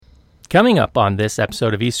Coming up on this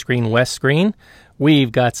episode of East Screen, West Screen,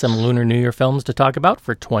 we've got some Lunar New Year films to talk about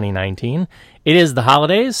for 2019. It is the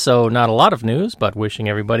holidays, so not a lot of news, but wishing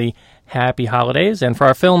everybody happy holidays. And for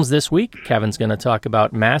our films this week, Kevin's going to talk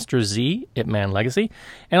about Master Z, Ip Man Legacy,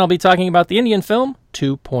 and I'll be talking about the Indian film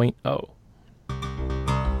 2.0.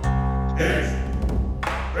 East,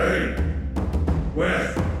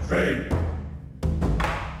 West, Screen.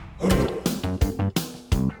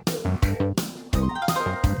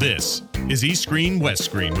 This is East Screen, West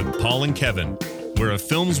Screen with Paul and Kevin, where if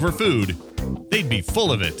films were food, they'd be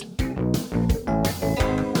full of it.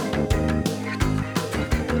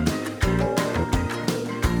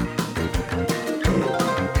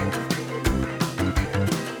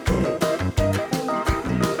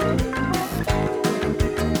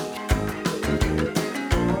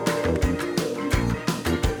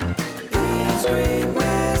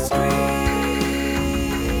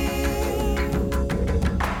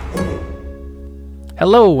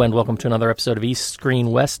 Hello, and welcome to another episode of East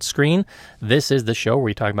Screen, West Screen. This is the show where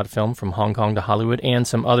we talk about a film from Hong Kong to Hollywood and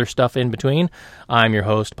some other stuff in between. I'm your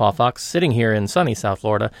host, Paul Fox, sitting here in sunny South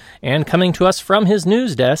Florida, and coming to us from his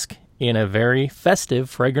news desk in a very festive,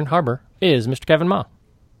 fragrant harbor is Mr. Kevin Ma.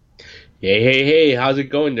 Hey, how's it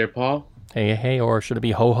going there, Paul? Hey, or should it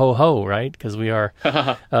be ho, ho, ho, right? Because we are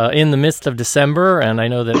in the midst of December, and I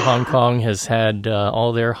know that Hong Kong has had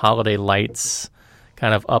all their holiday lights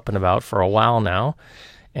kind of up and about for a while now,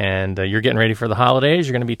 and you're getting ready for the holidays.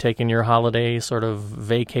 You're going to be taking your holiday sort of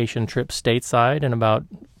vacation trip stateside in about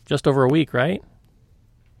just over a week, right?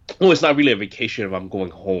 Well, it's not really a vacation if I'm going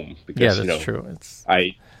home because true. It's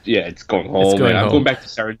going home. I'm going back to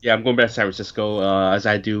San Francisco as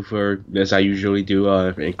I usually do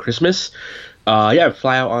in Christmas. I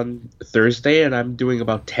fly out on Thursday, and I'm doing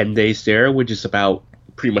about 10 days there, which is about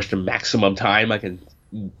pretty much the maximum time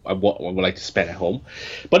I would like to spend at home.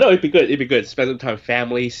 But no, it'd be good. Spend some time with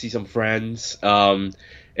family, see some friends, and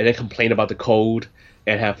then complain about the cold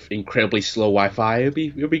and have incredibly slow Wi-Fi.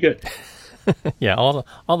 It'll be good. Yeah, all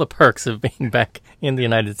the perks of being back in the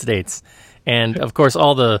United States, and of course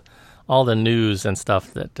all the news and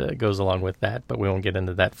stuff that goes along with that. But we won't get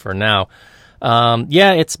into that for now.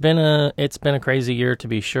 It's been a crazy year to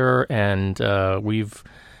be sure, and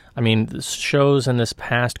the shows in this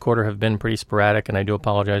past quarter have been pretty sporadic, and I do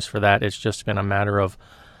apologize for that. It's just been a matter of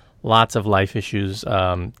lots of life issues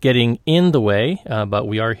getting in the way, but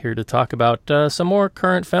we are here to talk about some more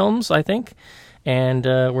current films, I think, and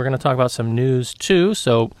we're going to talk about some news too,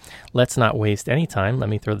 so let's not waste any time. Let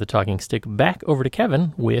me throw the talking stick back over to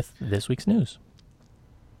Kevin with this week's news.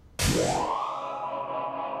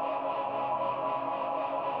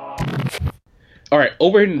 All right,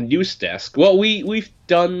 over in the news desk. Well, we've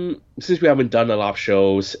done, since we haven't done a lot of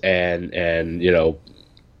shows, and we don't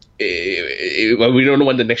know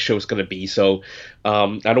when the next show is going to be, so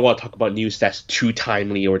I don't want to talk about news that's too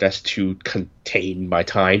timely or that's too contained by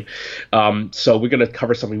time. So we're going to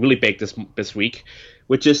cover something really big this week,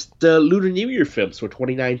 which is the Lunar New Year films for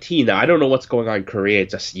 2019. Now, I don't know what's going on in Korea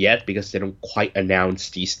just yet because they don't quite announce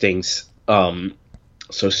these things so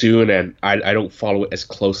soon, and I don't follow it as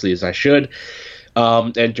closely as I should.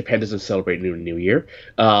 And Japan doesn't celebrate Lunar New Year.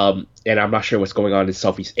 And I'm not sure what's going on in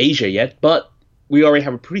Southeast Asia yet, but we already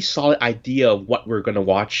have a pretty solid idea of what we're going to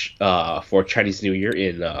watch for Chinese New Year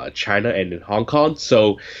in China and in Hong Kong.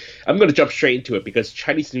 So I'm going to jump straight into it because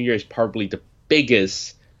Chinese New Year is probably the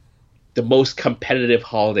biggest, the most competitive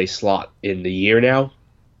holiday slot in the year now.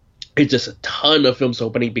 It's just a ton of films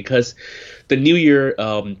opening because the New Year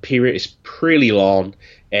period is pretty long,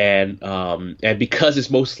 and because it's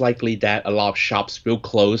most likely that a lot of shops will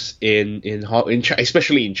close in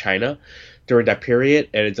especially in China during that period,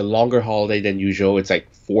 and it's a longer holiday than usual. It's like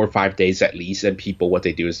 4 or 5 days at least, and people, what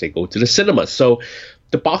they do is they go to the cinema. So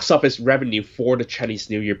the box office revenue for the Chinese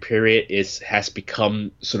New Year period has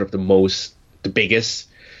become sort of the biggest,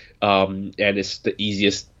 and it's the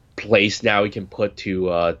easiest place now you can put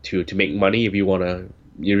to make money if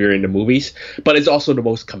you're in the movies, but it's also the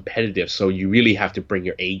most competitive, so you really have to bring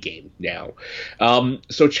your A game now.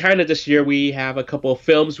 So China this year, we have a couple of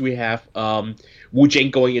films. We have Wu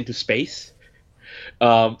Jing going into space.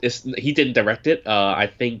 He didn't direct it. I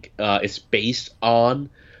think it's based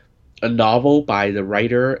on a novel by the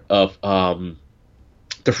writer of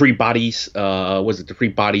The Three Bodies. Was it The Three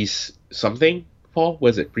Bodies something, Paul?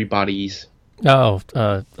 Was it Three Bodies? Oh,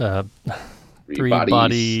 Three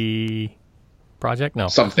Body Project? No.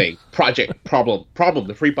 Something. Project. Problem.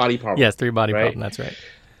 The Three Body Problem. Yes, Three Body Problem. That's right.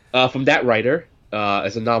 From that writer,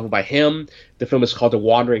 as a novel by him. The film is called The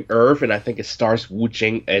Wandering Earth, and I think it stars Wu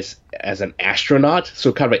Jing as an astronaut,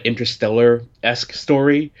 so kind of an Interstellar-esque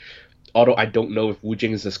story. Although I don't know if Wu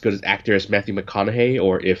Jing is as good as actor as Matthew McConaughey,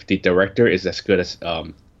 or if the director is as good as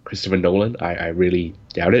Christopher Nolan. I really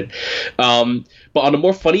doubt it. But on the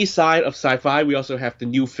more funny side of sci-fi, we also have the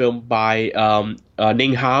new film by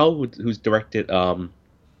Ning Hao, who's directed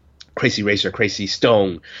Crazy Racer, Crazy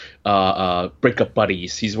Stone, Breakup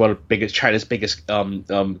Buddies. He's one of China's biggest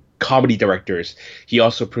comedy directors. He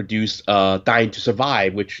also produced Dying to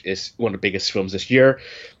Survive, which is one of the biggest films this year.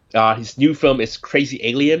 His new film is Crazy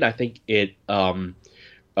Alien. I think it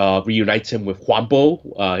reunites him with Huan Bo,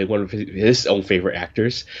 one of his own favorite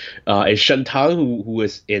actors. And Shen Tang, who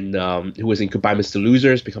was in Goodbye Mr.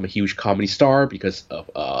 Loser, has become a huge comedy star because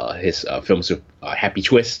of his films with Happy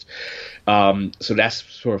Twist. So that's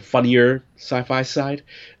sort of funnier sci-fi side.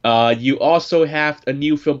 You also have a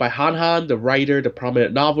new film by Han Han, the writer, the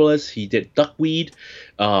prominent novelist. He did Duckweed,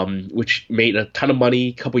 which made a ton of money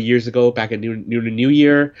a couple years ago, back in New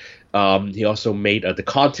Year. He also made The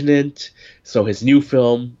Continent. So his new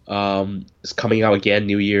film is coming out again,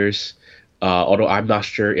 New Year's. Although I'm not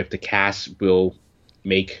sure if the cast will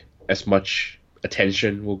make as much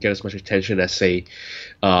attention, will get as much attention as, say,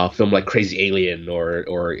 a film like Crazy Alien or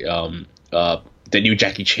the new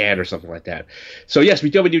Jackie Chan or something like that. So yes, we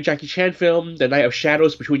do have a new Jackie Chan film, The Night of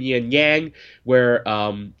Shadows Between Yin and Yang, where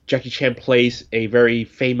Jackie Chan plays a very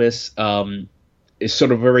famous, is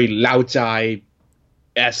sort of very Lao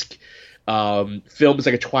Tzu-esque film. It's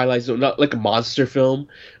like a Twilight Zone, not like a monster film,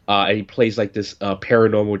 and he plays like this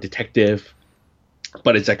paranormal detective,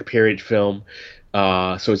 but it's like a period film.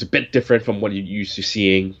 So it's a bit different from what you're used to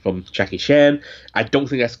seeing from Jackie Chan. I don't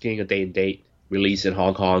think that's getting a day and date release in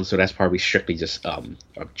Hong Kong, so that's probably strictly just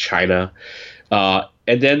China. And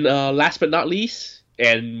then last but not least,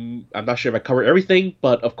 and I'm not sure if I covered everything,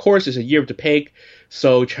 but of course it's a Year of the Pig,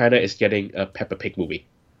 so China is getting a Peppa Pig movie.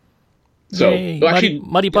 So Yay, actually,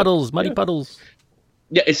 muddy puddles.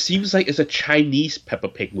 Yeah, it seems like it's a Chinese Peppa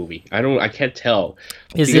Pig movie. I can't tell.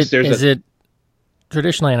 Is it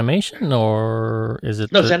traditional animation, or is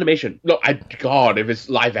it? No, it's animation. No, God, if it's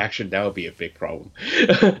live action, that would be a big problem.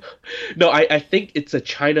 No, I think it's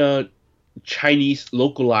a Chinese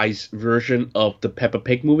localized version of the Peppa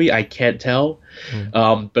Pig movie. I can't tell.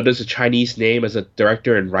 But there's a Chinese name as a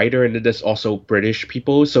director and writer, and then there's also British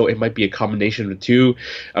people, so it might be a combination of the two.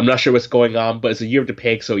 I'm not sure what's going on, but it's a Year of the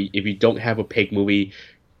Pig, so if you don't have a pig movie,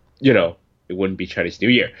 it wouldn't be Chinese New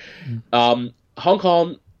Year. Hong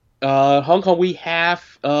Kong, we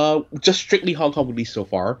have just strictly Hong Kong release so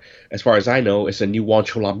far. As far as I know, it's a new Wong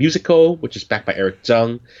Chou-lam musical, which is backed by Eric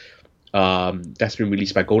Tseng. That's been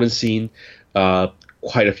released by Golden Scene.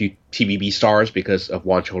 Quite a few TVB stars because of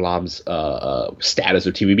Wong Chou-lam's status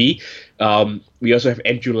of TVB. We also have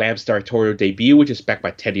Andrew Lam's directorial debut, which is backed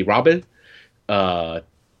by Teddy Robin.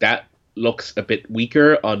 That looks a bit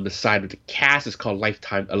weaker on the side of the cast. It's called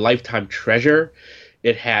A Lifetime Treasure.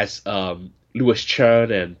 It has Louis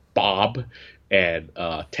Chen and Bob and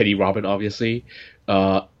Teddy Robin, obviously.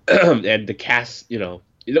 And the cast, it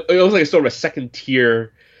was like sort of a second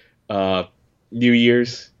tier New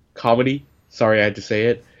Year's comedy. Sorry I had to say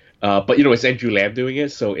it. But it's Andrew Lam doing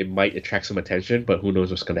it, so it might attract some attention, but who knows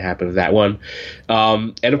what's going to happen with that one.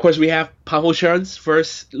 And of course we have Pang Ho Shen's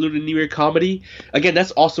first Lunar New Year comedy. Again,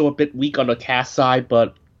 that's also a bit weak on the cast side,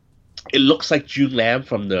 but it looks like June Lam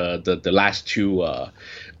from the last two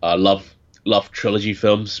Love trilogy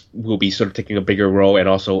films will be sort of taking a bigger role, and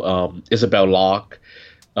also Isabel Locke,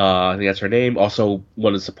 I think that's her name, also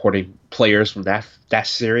one of the supporting players from that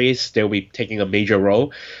series. They'll be taking a major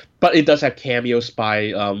role, but it does have cameos by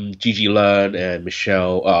Gigi Leung and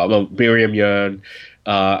Miriam Yeung.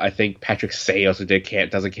 I think Patrick Say also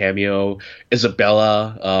does a cameo.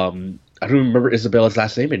 Isabella, I don't remember Isabella's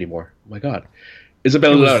last name anymore. Oh my god,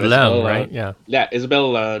 Isabella Leung, right? Yeah,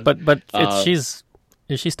 Isabella Leung. But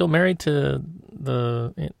is she still married to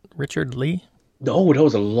the Richard Lee? No, that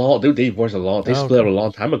was they divorced they split up a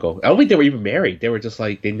long time ago. I don't think they were even married. They were just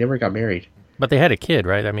like, they never got married. But they had a kid,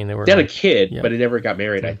 right? I mean, they had a kid, but they never got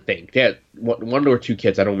married, I think. They had one or two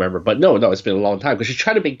kids, I don't remember. But no, it's been a long time, because she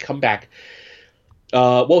tried to make a comeback.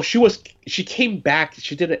 She came back,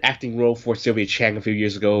 she did an acting role for Sylvia Chang a few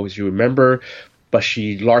years ago, as you remember, but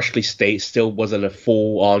she largely still wasn't a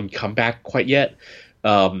full-on comeback quite yet.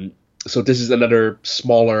 So this is another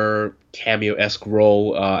smaller cameo-esque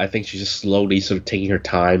role. I think she's just slowly sort of taking her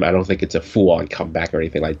time. I don't think it's a full-on comeback or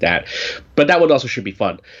anything like that. But that one also should be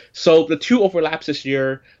fun. So the two overlaps this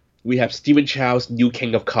year, we have Stephen Chow's New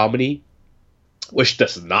King of Comedy, which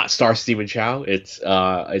does not star Stephen Chow. It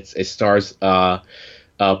stars Wang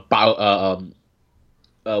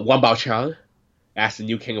Baoqiang. as the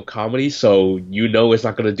new king of comedy, so you know it's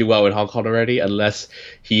not going to do well in Hong Kong already unless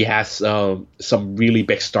he has some really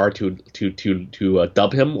big star to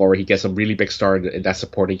dub him, or he gets some really big star in that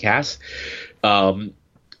supporting cast.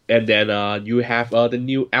 And then you have the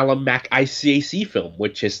new Alan Mack ICAC film,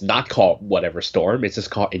 which is not called Whatever Storm. It's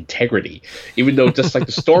just called Integrity. Even though just like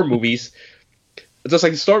the Storm movies,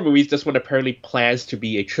 this one apparently plans to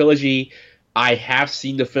be a trilogy. I have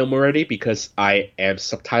seen the film already because I am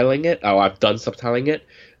subtitling it. Oh, I've done subtitling it.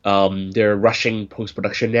 They're rushing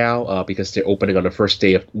post-production now because they're opening on the first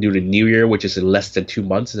day of Lunar New Year, which is in less than 2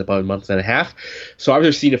 months. It's about a month and a half. So I've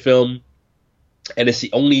just seen the film. And it's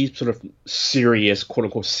the only sort of serious,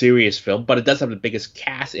 quote-unquote, serious film, but it does have the biggest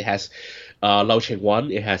cast. It has Lau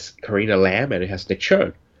Ching-wan, it has Karina Lam, and it has Nick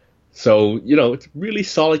Cheung. So, it's a really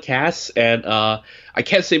solid cast, and I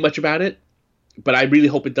can't say much about it, but I really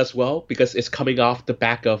hope it does well, because it's coming off the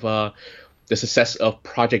back of the success of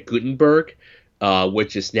Project Gutenberg,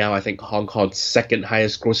 which is now, I think, Hong Kong's second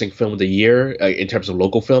highest grossing film of the year in terms of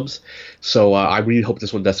local films. So I really hope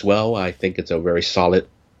this one does well. I think it's a very solid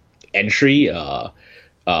entry, although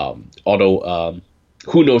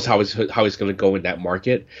who knows how it's going to go in that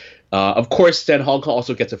market. Of course, then Hong Kong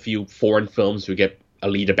also gets a few foreign films. We get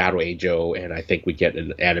Alita Battle Angel, and I think we get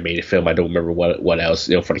an animated film. I don't remember what else,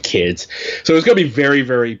 for the kids. So it's going to be very,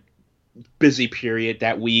 very busy period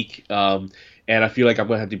that week. And I feel like I'm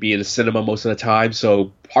going to have to be in the cinema most of the time.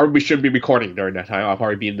 So probably shouldn't be recording during that time. I'll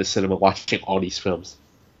probably be in the cinema watching all these films.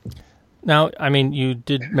 Now, I mean, you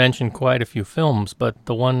did mention quite a few films, but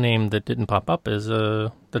the one name that didn't pop up is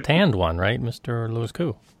the tanned one, right, Mr. Louis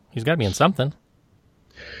Koo? He's got to be in something.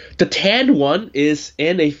 The tanned one is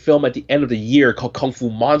in a film at the end of the year called Kung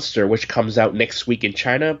Fu Monster, which comes out next week in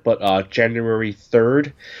China, but January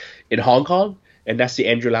 3rd in Hong Kong, and that's the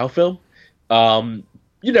Andrew Lau film.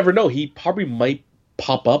 You never know; he probably might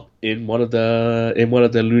pop up in one of the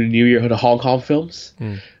Lunar New Year or the Hong Kong films.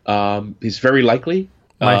 He's very likely.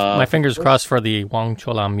 My fingers crossed for the Wang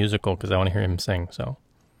Chulam musical because I want to hear him sing. So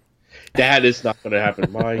that is not going to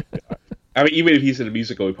happen. My God. I mean, even if he's in a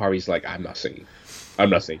musical, he probably is like, I'm not singing.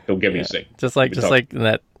 Don't get me to sing. Just like in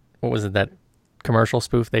that, what was it, that commercial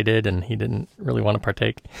spoof they did, and he didn't really want to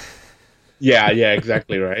partake. Yeah,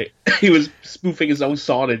 exactly right. He was spoofing his own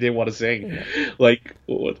song and didn't want to sing. Like,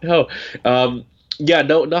 what the hell?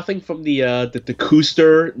 Nothing from the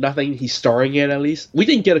Cooster. Nothing he's starring in, at least. We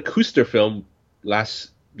didn't get a Cooster film last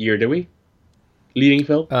year, did we? Leading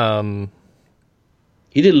film?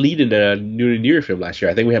 He didn't lead in the Lunar New Year film last year.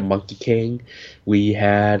 I think we had Monkey King. We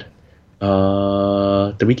had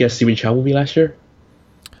did we get a Stephen Chow movie last year?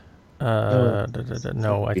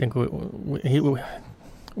 No, I think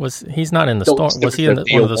he's not in the Storm. Was he in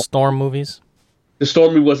one of the Storm movies? The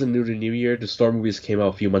Storm movie wasn't Lunar New Year. The Storm movies came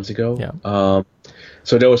out a few months ago. Yeah.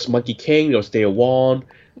 So there was Monkey King, there was Day of Wong,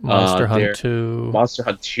 Monster Hunt 2.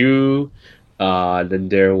 Then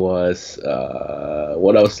there was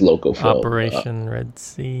what else local film? Operation Red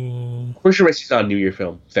Sea. Operation Red Sea is not a New Year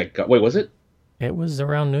film. Thank God. Wait, was it? It was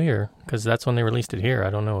around New Year because that's when they released it here. I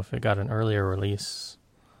don't know if it got an earlier release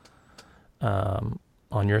on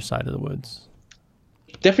your side of the woods.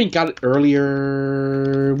 Definitely got it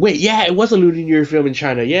earlier. Wait, yeah, it was a Lunar New Year film in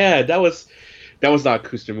China. Yeah, that was not a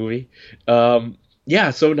Cooster movie. So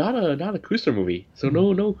not a Cooster movie. So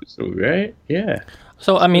no Cooster movie, right? Yeah.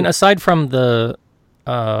 So I mean, aside from the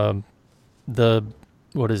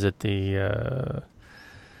what is it?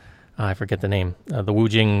 I forget the name. The Wu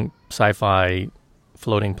Jing sci-fi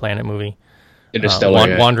floating planet movie.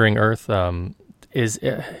 Interstellar. Wandering Earth.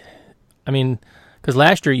 Because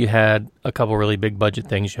last year you had a couple really big budget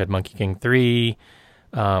things. You had Monkey King 3.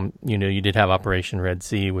 You did have Operation Red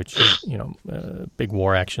Sea, which is, a big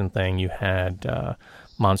war action thing. You had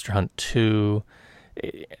Monster Hunt 2.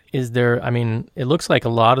 Is there, it looks like a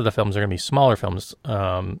lot of the films are going to be smaller films,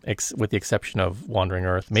 with the exception of Wandering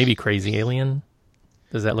Earth. Maybe Crazy Alien.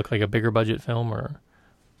 Does that look like a bigger budget film? Or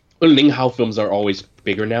Ling Hao films are always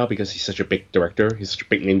bigger now because he's such a big director. He's such a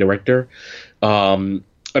big name director.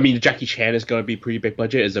 Jackie Chan is going to be pretty big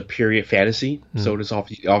budget. It's a period fantasy, so there's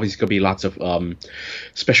obviously going to be lots of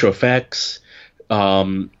special effects.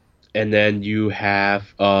 And then you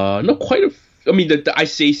have the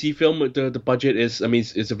ICAC film. The budget is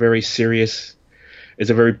it's a very serious, it's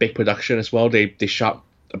a very big production as well. They shot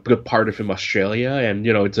a good part of it in Australia, and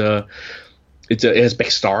it has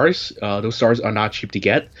big stars. Those stars are not cheap to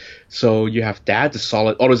get. So you have that.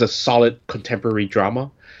 There's a solid contemporary drama.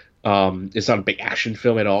 It's not a big action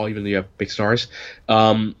film at all, even though you have big stars.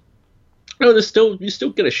 You still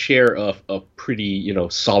get a share of pretty,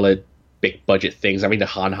 solid big budget things. The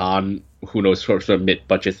Han, who knows, sort of mid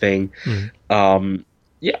budget thing.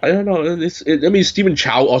 Yeah, I don't know. I mean, Stephen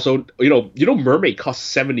Chow also, Mermaid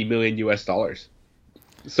cost $70 million US.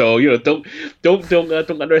 So don't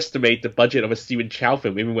underestimate the budget of a Stephen Chow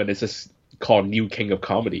film, even when it's just called New King of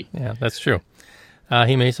Comedy. Yeah, that's true.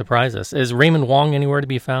 He may surprise us. Is Raymond Wong anywhere to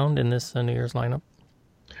be found in this New Year's lineup?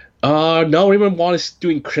 No, Raymond Wong is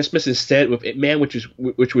doing Christmas instead with Ip Man, which is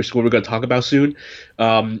what we're going to talk about soon.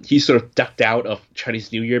 He sort of ducked out of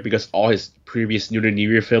Chinese New Year because all his previous Lunar New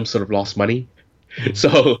Year films sort of lost money.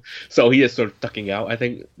 So he is sort of ducking out, I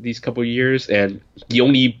think, these couple of years, and the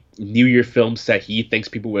only New Year films that he thinks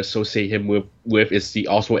people will associate him with is the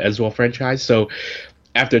Oswald Enswell franchise. So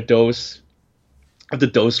after those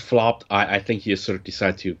flopped, I think he has sort of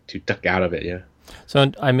decided to duck out of it. Yeah.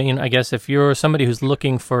 So I mean, I guess if you're somebody who's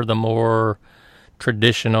looking for the more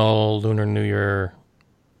traditional Lunar New Year,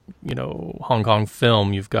 Hong Kong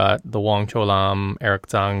film, you've got the Wong Cho-lam, Eric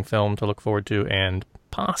Tsang film to look forward to, and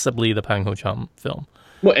possibly the Pang Ho-chum film.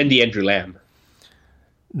 Well, and the Andrew Lam.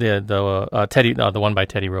 The one by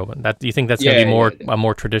Teddy Robin. Do you think that's going to be a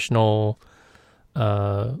more traditional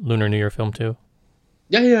Lunar New Year film too?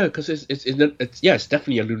 Yeah, because it's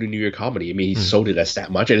definitely a Lunar New Year comedy. I mean, he sold it as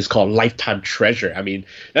that much, and it's called Lifetime Treasure. I mean,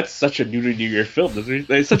 that's such a Lunar New Year film.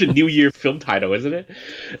 It's such a New Year film title, isn't it?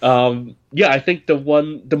 I think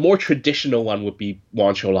the more traditional one would be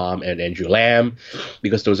Wong Cho-lam and Andrew Lam,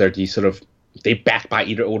 because those are the sort of, they backed by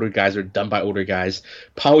either older guys or done by older guys.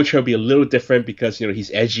 Pao Wu-cho will be a little different because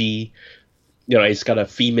he's edgy. He's got a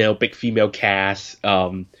big female cast.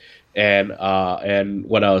 And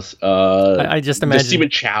what else? I just imagine Stephen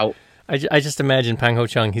Chow. I just imagine Pang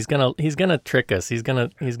Ho-chung. He's gonna trick us. He's gonna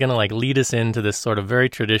like lead us into this sort of very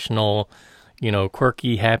traditional,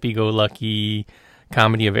 quirky, happy-go-lucky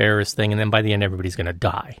comedy of errors thing, and then by the end, everybody's gonna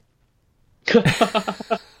die.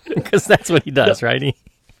 Because that's what he does, right?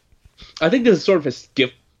 I think this is sort of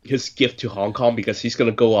his gift to Hong Kong, because he's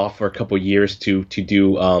gonna go off for a couple of years to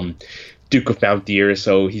do Duke of Mount Deer.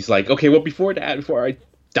 So he's like, okay, well, before I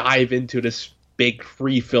dive into this big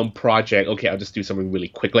free film project, okay, I'll just do something really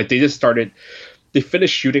quick. Like they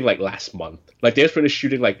finished shooting like last month. Like they just finished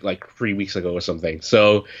shooting like 3 weeks ago or something.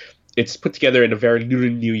 So it's put together in a very Lunar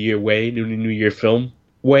New Year film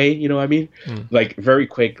way, you know what I mean? Like very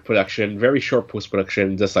quick production, very short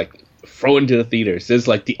post-production, just like throw into the theaters. This is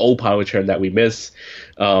like the old power turn that we miss.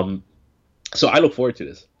 So I look forward to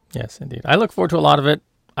this. Yes, indeed. I look forward to a lot of it.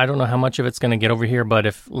 I don't know how much of it's going to get over here, but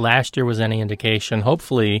if last year was any indication,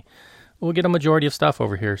 hopefully we'll get a majority of stuff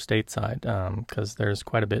over here stateside, because there's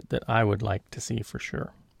quite a bit that I would like to see for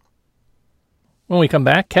sure. When we come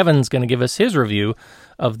back, Kevin's going to give us his review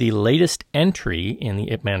of the latest entry in the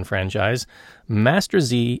Ip Man franchise, Master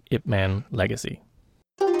Z Ip Man Legacy.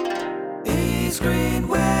 East Screen,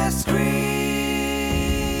 West Screen.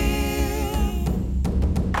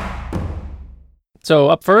 So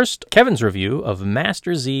up first, Kevin's review of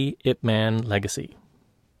Master Z Ip Man Legacy.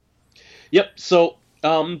 Yep, so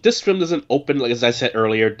this film doesn't open, like as I said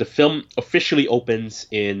earlier, the film officially opens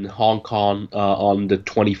in Hong Kong on the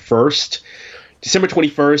 21st, December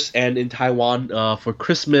 21st, and in Taiwan for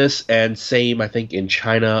Christmas, and same, I think, in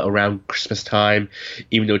China around Christmas time.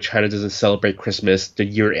 Even though China doesn't celebrate Christmas, the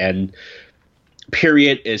year-end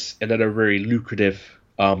period is another very lucrative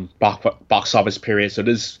box office period. So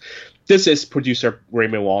this is producer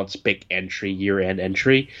Raymond Wong's big year-end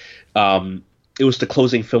entry. It was the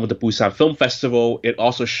closing film of the Busan Film Festival. It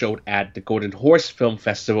also showed at the Golden Horse Film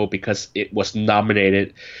Festival because it was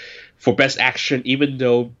nominated for Best Action, even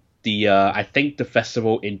though I think the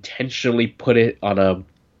festival intentionally put it on a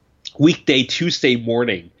weekday Tuesday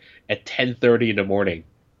morning at 10:30 in the morning,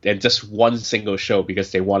 and just one single show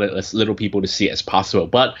because they wanted as little people to see it as possible.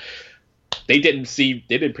 But they didn't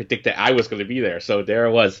predict that I was going to be there, so there I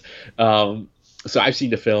was. So I've seen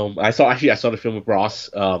the film. I saw the film with Ross,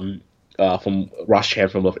 from Ross Chan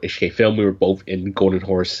from HK Film. We were both in Golden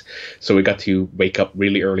Horse, so we got to wake up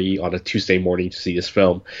really early on a Tuesday morning to see this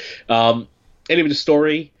film. Anyway, the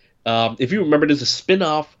story. If you remember, there's a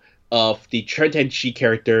spin-off of the Chen Tenchi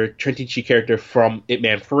character from Ip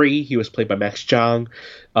Man 3. He was played by Max Zhang,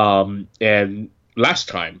 and last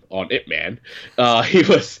time on Ip Man,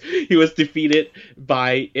 he was defeated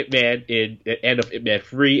by Ip Man in the end of Ip Man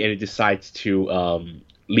 3, and he decides to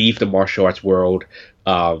leave the martial arts world.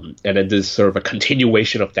 And then there's sort of a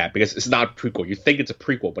continuation of that, because it's not a prequel. You think it's a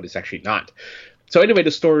prequel, but it's actually not. So anyway,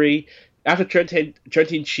 the story, after Chen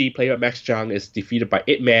Tenchi, played by Max Zhang, is defeated by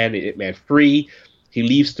Ip Man in Ip Man 3, he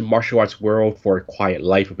leaves the martial arts world for a quiet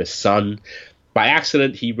life with his son. By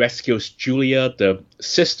accident, he rescues Julia, the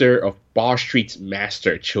sister of Bar Street's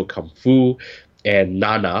master, Chiu Kung Fu, and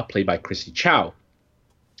Nana, played by Chrissy Chow.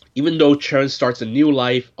 Even though Chern starts a new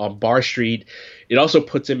life on Bar Street, it also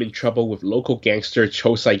puts him in trouble with local gangster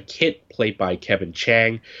Cho Sai-kit, played by Kevin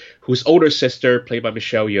Chang, whose older sister, played by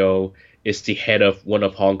Michelle Yeoh, is the head of one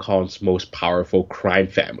of Hong Kong's most powerful crime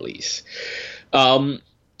families.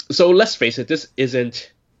 So let's face it, this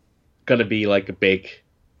isn't going to be like a big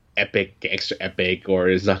epic gangster epic, or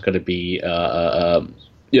it's not going to be a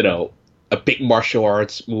big martial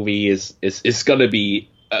arts movie. Is going to be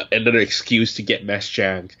another excuse to get Max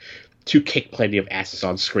Zhang to kick plenty of asses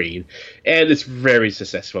on screen, and it's very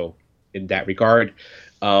successful in that regard.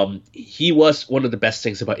 He was one of the best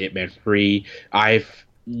things about Ip Man 3. I've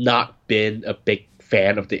not been a big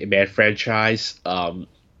fan of the Ip Man franchise.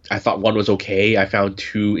 I thought 1 was okay. I found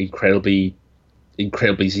 2 incredibly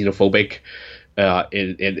xenophobic,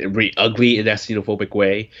 and really ugly in that xenophobic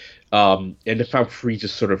way. And I found 3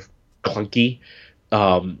 just sort of clunky.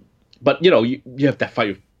 But you have that fight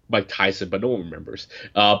with Mike Tyson, but no one remembers.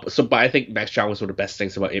 But I think Max Zhang was one of the best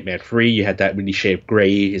things about Ip Man 3. You had that really shade of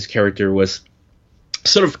gray. His character was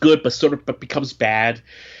sort of good, but becomes bad,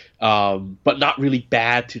 but not really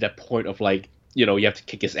bad to that point of like, you have to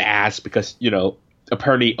kick his ass because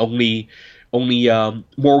apparently only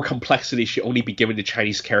moral complexity should only be given to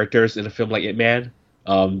Chinese characters in a film like Ip Man.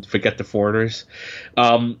 Forget the foreigners.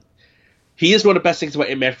 He is one of the best things about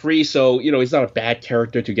Ip Man 3, so he's not a bad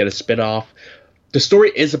character to get a spin-off. The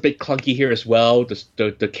story is a bit clunky here as well.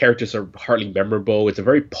 The characters are hardly memorable. It's a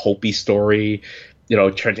very pulpy story.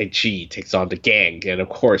 Chen Ting-chi takes on the gang, and of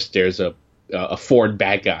course there's a foreign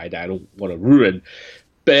bad guy that I don't want to ruin.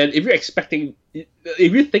 But if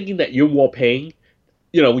you're thinking that Yuen Woo-ping,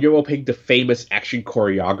 Yuen Woo-ping, the famous action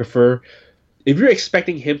choreographer, if you're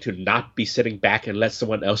expecting him to not be sitting back and let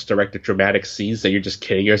someone else direct the dramatic scenes, then you're just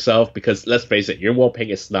kidding yourself, because let's face it, Yuen Woo-ping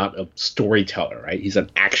is not a storyteller, right? He's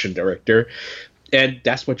an action director, and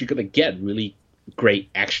that's what you're going to get, really great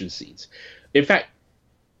action scenes. In fact,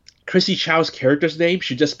 Chrissy Chow's character's name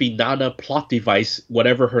should just be Nana Plot Device,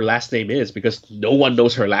 whatever her last name is, because no one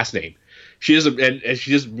knows her last name. She is and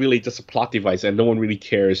she's just really just a plot device, and no one really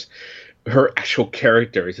cares her actual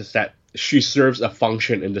character. It's just that she serves a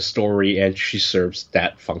function in the story, and she serves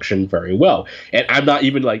that function very well. And I'm not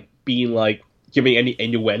even giving any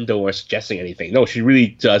innuendo or suggesting anything. No, she really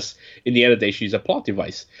does. In the end of the day, she's a plot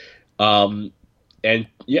device. And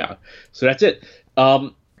yeah, so that's it.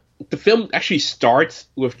 The film actually starts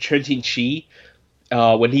with Chen Ting-chi.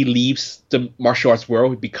 When he leaves the martial arts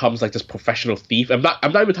world, he becomes like this professional thief. I'm not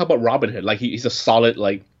even talking about Robin Hood. Like he's a solid,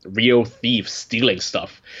 like, real thief stealing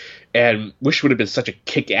stuff. And which would have been such a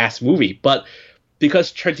kick-ass movie. But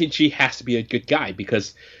because Chen Ting-chi has to be a good guy,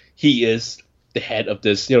 because he is the head of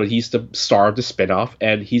this, he's the star of the spinoff,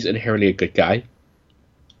 and he's inherently a good guy.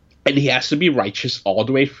 And he has to be righteous all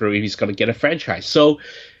the way through if he's going to get a franchise. So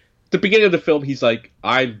the beginning of the film, he's like,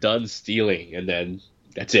 I'm done stealing, and then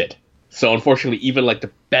that's it. So unfortunately, even like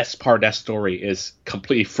the best part of that story is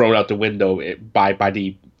completely thrown out the window by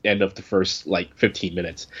the end of the first 15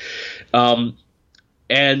 minutes.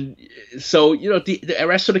 And so, the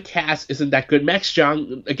rest of the cast isn't that good. Max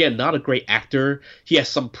Zhang, again, not a great actor. He has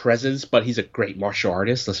some presence, but he's a great martial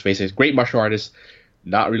artist. Let's face it, great martial artist,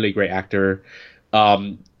 not really a great actor.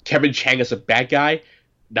 Kevin Chang is a bad guy,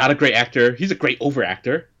 not a great actor. He's a great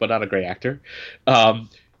overactor, but not a great actor. Who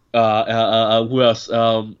else?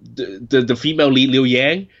 The female lead, Liu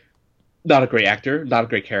Yang, not a great actor, not a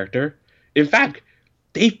great character. In fact,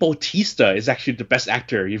 Dave Bautista is actually the best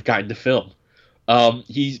actor you've got in the film.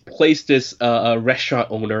 He plays this restaurant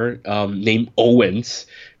owner named Owens,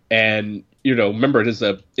 and remember, this is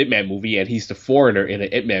a Ip Man movie, and he's the foreigner in an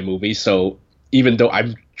Ip Man movie. So even though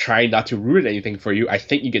I'm trying not to ruin anything for you, I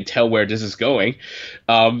think you can tell where this is going.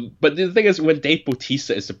 But the thing is, when Dave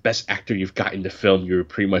Bautista is the best actor you've got in the film, you're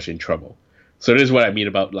pretty much in trouble. So this is what I mean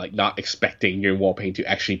about not expecting Yuen Woo-ping to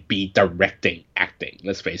actually be directing acting.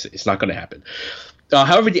 Let's face it, it's not going to happen.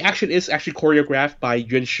 However, the action is actually choreographed by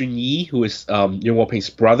Yuan Shunyi, who is Yuen Woo-ping's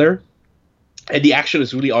brother. And the action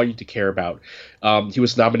is really all you need to care about. He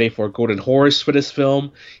was nominated for a Golden Horse for this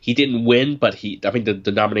film. He didn't win, but I think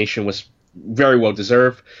the nomination was very well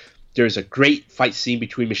deserved. There's a great fight scene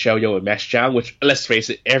between Michelle Yeoh and Max Zhang, which, let's face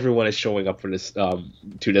it, everyone is showing up for this to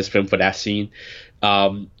this film for that scene.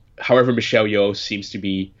 However, Michelle Yeoh seems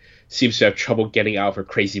to have trouble getting out of her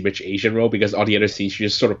crazy rich Asian role, because all the other scenes she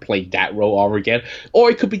just sort of played that role all over again. Or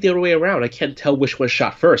it could be the other way around. I can't tell which one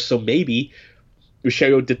shot first. So maybe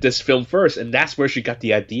Michelle Yeoh did this film first, and that's where she got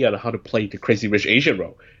the idea on how to play the crazy rich Asian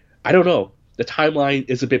role. I don't know. The timeline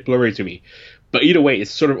is a bit blurry to me. But either way, it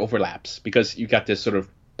sort of overlaps, because you got this sort of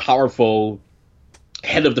powerful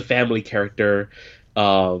head of the family character,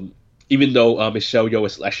 even though Michelle Yeoh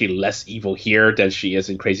is actually less evil here than she is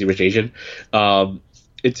in Crazy Rich Asian.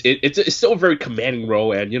 It's still a very commanding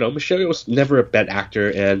role, and Michelle Yeoh was never a bad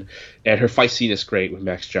actor, and her fight scene is great with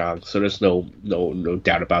Max Zhang, so there's no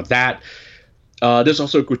doubt about that. There's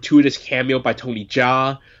also a gratuitous cameo by Tony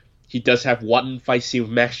Jaa. He does have one fight scene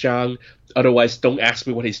with Max Zhang. Otherwise, don't ask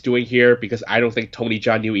me what he's doing here, because I don't think Tony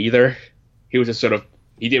Jaa knew either. He was just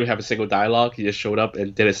he didn't even have a single dialogue. He just showed up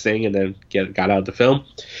and did his thing, and then got out of the film.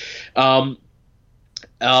 But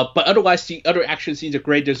otherwise, the other action scenes are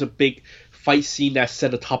great. There's a big fight scene that's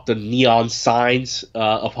set atop the neon signs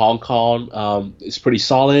of Hong Kong. It's pretty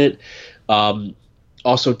solid.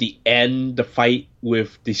 Also, the fight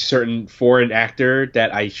with the certain foreign actor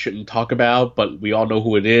that I shouldn't talk about, but we all know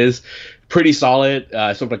who it is. Pretty solid.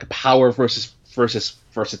 Sort of like a power versus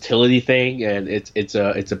versatility thing, and it's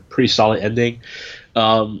a pretty solid ending.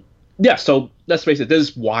 So let's face it, this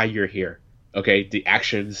is why you're here. Okay, the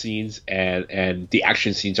action scenes and the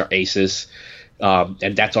action scenes are aces,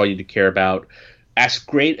 and that's all you need to care about. As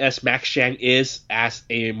great as Max Zhang is as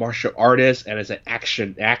a martial artist and as an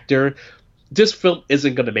action actor, this film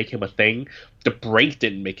isn't going to make him a thing. The Break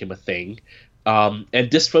didn't make him a thing.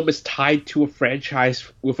 And this film is tied to a franchise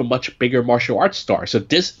with a much bigger martial arts star. So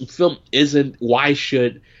this film isn't, why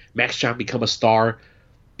should Max Zhang become a star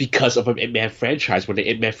because of an Ip Man franchise, when the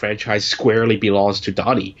Ip Man franchise squarely belongs to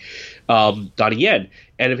Donnie Yen.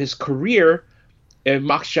 And if his career, and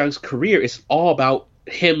Max Zhang's career, is all about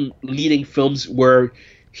him leading films where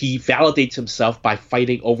he validates himself by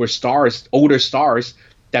fighting over older stars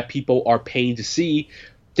that people are paying to see,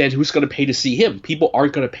 then who's going to pay to see him? People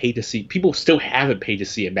aren't going to pay to see. People still haven't paid to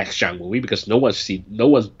see a Max Zhang movie because no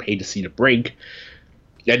one's paid to see The Brink,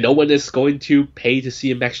 and no one is going to pay to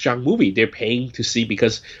see a Max Zhang movie. They're paying to see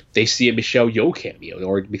because they see a Michelle Yeoh cameo,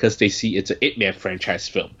 or because they see it's an Ip Man franchise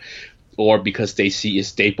film, or because they see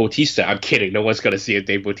it's Dave Bautista. I'm kidding. No one's going to see a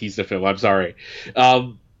Dave Bautista film. I'm sorry.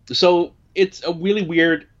 So it's a really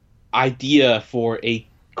weird idea for a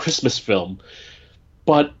Christmas film.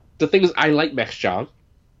 But the thing is, I like Max Zhang,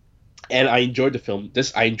 and I enjoyed the film.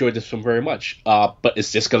 I enjoyed this film very much. But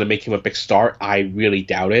is this going to make him a big star? I really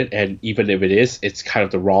doubt it. And even if it is, it's kind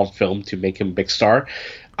of the wrong film to make him a big star.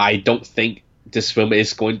 I don't think this film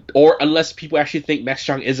is going, or unless people actually think Max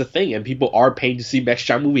Zhang is a thing and people are paying to see Max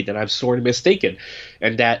Zhang movie, then I'm sorely mistaken.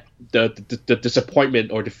 And that the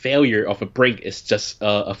disappointment or the failure of a Brink is just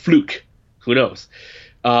a fluke. Who knows?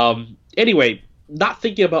 Anyway, not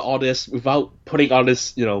thinking about all this without putting on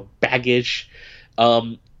this, baggage.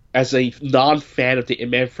 As a non-fan of the Ip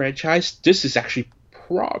Man franchise, this is actually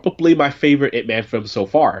probably my favorite Ip Man film so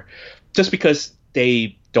far. Just because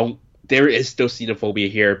there is still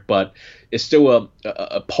xenophobia here, but it's still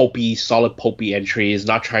a solid pulpy entry. It's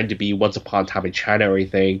not trying to be Once Upon a Time in China or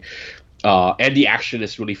anything. And the action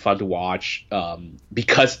is really fun to watch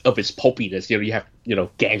because of its pulpiness. You have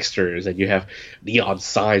gangsters, and you have neon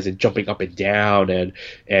signs and jumping up and down,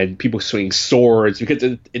 and people swinging swords, because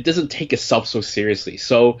it doesn't take itself so seriously.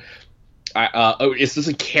 So it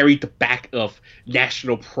doesn't carry the back of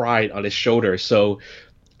national pride on its shoulder. So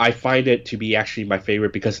I find it to be actually my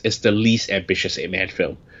favorite because it's the least ambitious Ip Man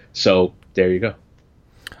film. So there you go.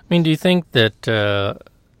 I mean, do you think that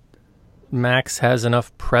Max has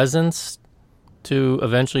enough presence to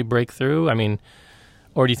eventually break through? I mean,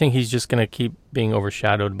 or do you think he's just going to keep being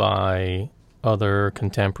overshadowed by other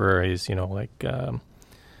contemporaries, maybe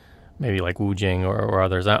like Wu Jing or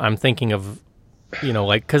others? I'm thinking of,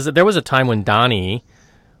 because there was a time when Donnie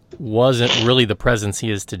wasn't really the presence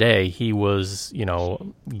he is today. He was,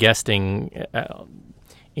 guesting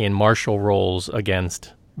in martial roles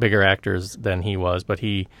against bigger actors than he was, but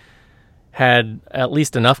he had at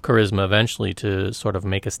least enough charisma eventually to sort of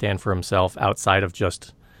make a stand for himself outside of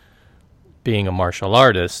just being a martial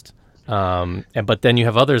artist. But then you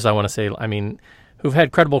have others, I want to say, who've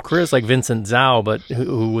had credible careers like Vincent Zhao, but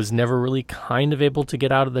who was never really kind of able to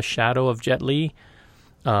get out of the shadow of Jet Li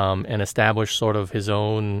and establish sort of his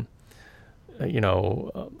own,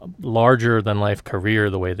 larger-than-life career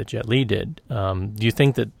the way that Jet Li did. Do you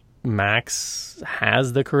think that Max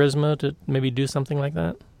has the charisma to maybe do something like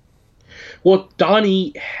that? Well,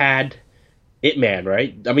 Donnie had Ip Man,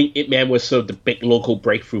 right? I mean, Ip Man was sort of the big local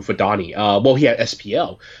breakthrough for Donnie. He had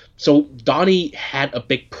SPL. So Donnie had a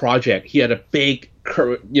big project. He had a big,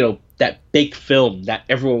 that big film that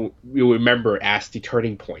everyone will remember as the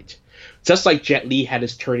turning point. Just like Jet Li had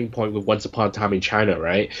his turning point with Once Upon a Time in China,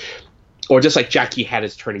 right? Or just like Jackie had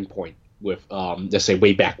his turning point with, let's say,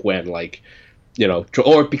 way back when,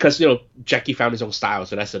 or because, Jackie found his own style,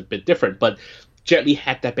 so that's a bit different. But Jet Li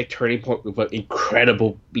had that big turning point with an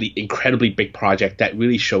incredibly big project that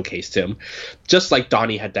really showcased him, just like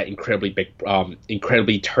Donnie had that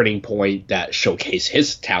incredibly turning point that showcased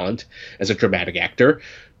his talent as a dramatic actor.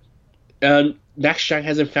 And Max Zhang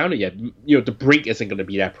hasn't found it yet. You know, The Brink isn't going to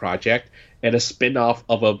be that project, and a spin-off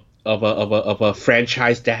of a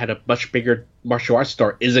franchise that had a much bigger martial arts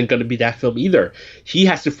star isn't going to be that film either. He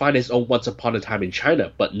has to find his own Once Upon a Time in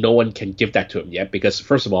China, but no one can give that to him yet because,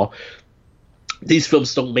 first of all, these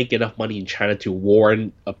films don't make enough money in China to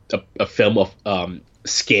warrant a film of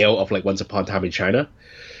scale of like Once Upon a Time in China.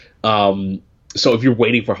 So if you're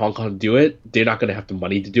waiting for Hong Kong to do it, they're not going to have the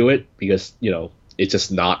money to do it because, you know, it's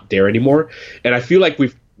just not there anymore. And I feel like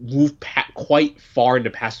we've moved quite far in the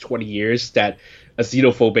past 20 years that a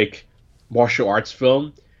xenophobic martial arts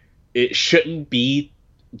film, it shouldn't be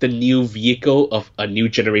the new vehicle of a new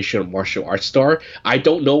generation of martial arts star. I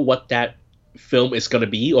don't know what that film is going to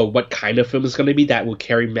be or what kind of film is going to be that will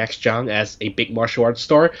carry Max Zhang as a big martial arts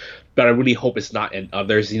star, but I really hope it's not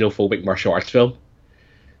another xenophobic martial arts film.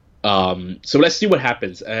 So let's see what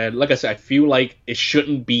happens. And like I said, I feel like it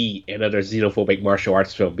shouldn't be another xenophobic martial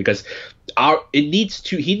arts film because he needs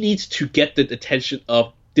to get the attention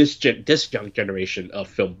of this young generation of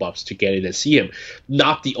film buffs to get in and see him,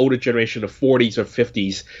 not the older generation of 40s or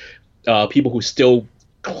 50s people who still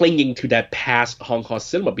clinging to that past Hong Kong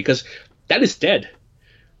cinema, because that is dead.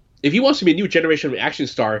 If he wants to be a new generation of action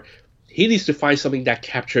star, he needs to find something that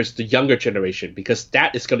captures the younger generation, because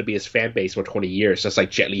that is going to be his fan base for 20 years, just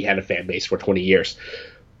like Jet Li had a fan base for 20 years.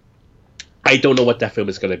 I don't know what that film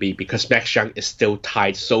is going to be because Max Zhang is still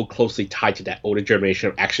so closely tied to that older generation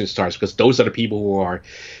of action stars, because those are the people who are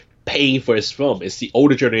paying for his film. It's the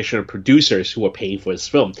older generation of producers who are paying for his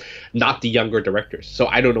film, not the younger directors. So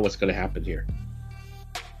I don't know what's going to happen here.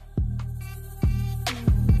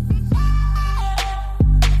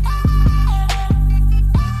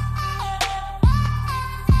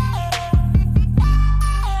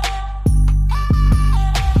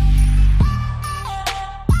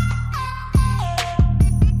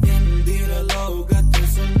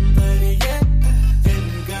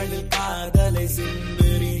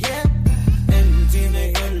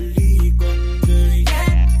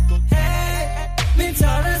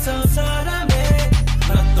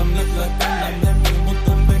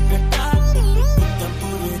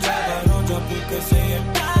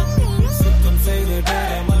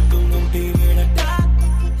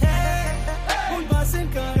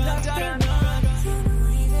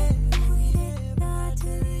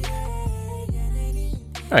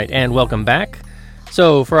 All right, and welcome back.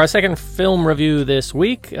 So for our second film review this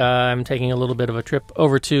week, I'm taking a little bit of a trip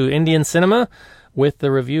over to Indian cinema with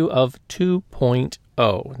the review of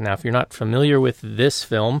 2.0. Now, if you're not familiar with this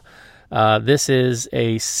film, this is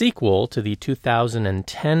a sequel to the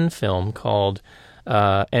 2010 film called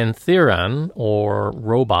Enthiran, or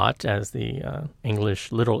Robot, as the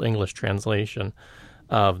literal English translation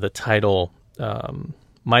of the title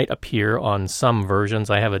might appear on some versions.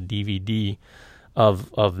 I have a DVD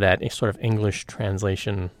of that sort of English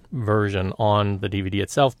translation version on the DVD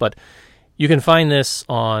itself, but you can find this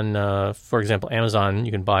on, for example, Amazon.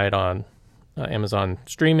 You can buy it on Amazon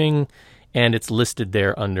streaming, and it's listed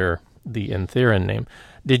there under the Enthiran name.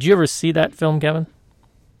 Did you ever see that film, Kevin?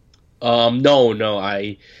 No,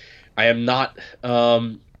 I am not.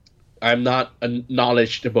 I'm not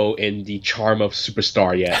knowledgeable in the charm of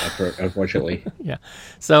Superstar yet, unfortunately. Yeah,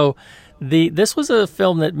 so. This was a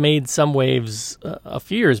film that made some waves a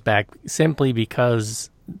few years back simply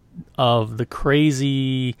because of the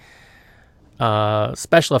crazy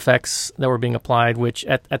special effects that were being applied, which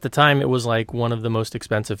at the time it was like one of the most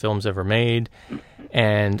expensive films ever made.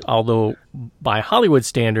 And although by Hollywood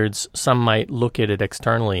standards, some might look at it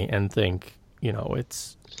externally and think, you know,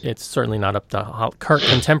 it's certainly not up to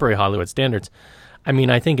contemporary Hollywood standards. I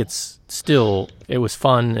mean, I think it was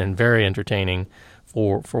fun and very entertaining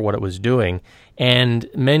for what it was doing. And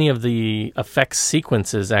many of the effects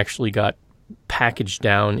sequences actually got packaged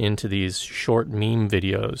down into these short meme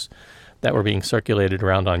videos that were being circulated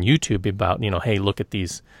around on YouTube about, you know, hey, look at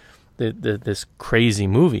this crazy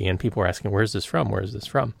movie. And people were asking, where's this from? Where's this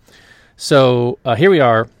from? So here we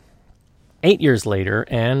are 8 years later,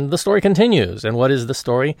 and the story continues. And what is the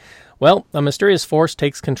story? Well, a mysterious force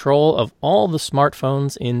takes control of all the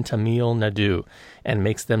smartphones in Tamil Nadu and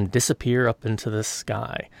makes them disappear up into the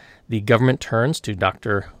sky. The government turns to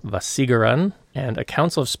Dr. Vasigaran and a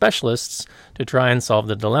council of specialists to try and solve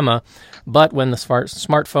the dilemma, but when the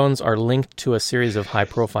smartphones are linked to a series of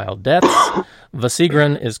high-profile deaths,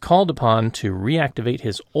 Vasigaran is called upon to reactivate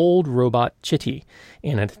his old robot Chitti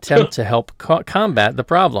in an attempt to help combat the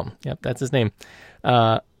problem. Yep, that's his name.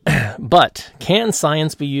 But can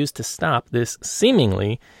science be used to stop this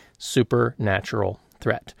seemingly supernatural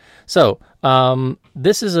threat? So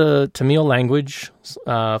this is a Tamil language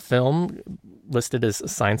film listed as a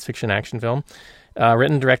science fiction action film,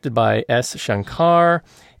 written and directed by S. Shankar.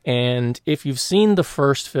 And if you've seen the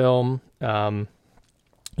first film,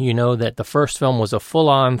 you know that the first film was a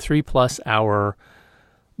full-on 3+ hour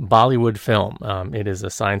Bollywood film. It is a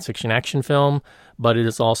science fiction action film, but it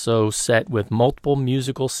is also set with multiple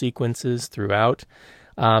musical sequences throughout.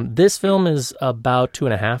 This film is about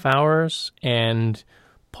 2.5 hours, and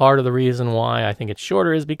part of the reason why I think it's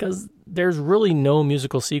shorter is because there's really no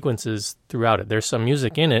musical sequences throughout it. There's some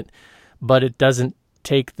music in it, but it doesn't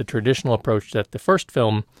take the traditional approach that the first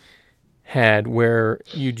film had, where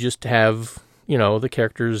you just have, the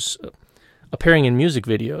characters appearing in music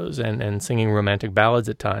videos and singing romantic ballads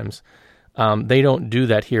at times. They don't do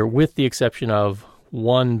that here, with the exception of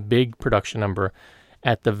one big production number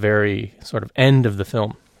at the very sort of end of the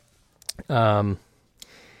film.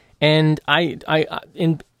 And I,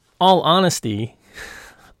 in all honesty,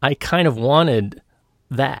 I kind of wanted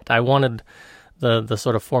that. I wanted the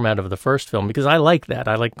sort of format of the first film, because I like that.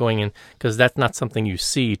 I like going in, because that's not something you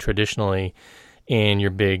see traditionally in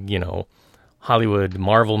your big, Hollywood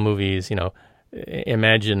Marvel movies.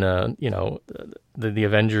 Imagine, the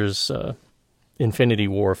Avengers Infinity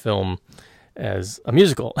War film as a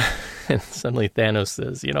musical. And suddenly Thanos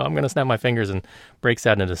says, I'm going to snap my fingers, and breaks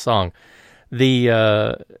out into song.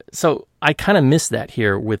 So I kind of miss that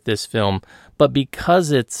here with this film, but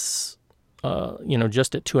because it's,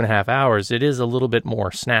 just at 2.5 hours, it is a little bit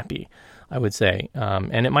more snappy, I would say.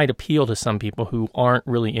 And it might appeal to some people who aren't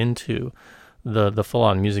really into the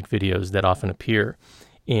full-on music videos that often appear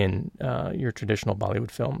in your traditional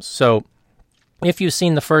Bollywood films. So if you've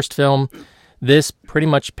seen the first film, this pretty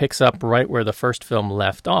much picks up right where the first film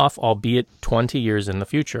left off, albeit 20 years in the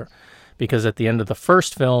future. Because at the end of the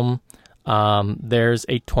first film, there's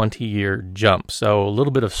a 20-year jump. So a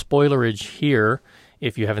little bit of spoilerage here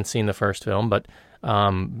if you haven't seen the first film, but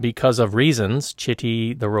because of reasons,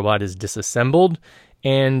 Chitty, the robot, is disassembled,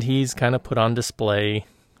 and he's kind of put on display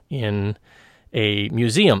in a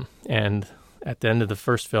museum. And at the end of the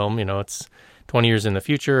first film, it's 20 years in the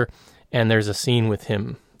future, and there's a scene with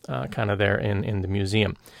him kind of there in the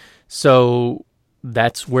museum. So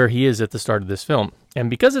that's where he is at the start of this film. And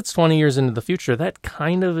because it's 20 years into the future, that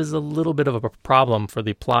kind of is a little bit of a problem for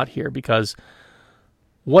the plot here, because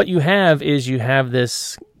what you have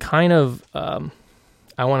this kind of,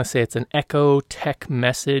 I want to say it's an echo tech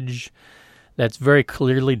message that's very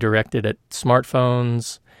clearly directed at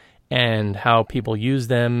smartphones and how people use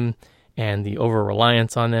them and the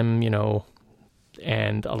over-reliance on them,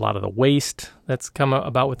 and a lot of the waste that's come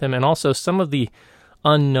about with them, and also some of the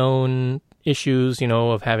unknown issues,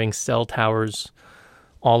 of having cell towers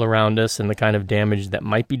all around us and the kind of damage that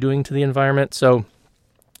might be doing to the environment. So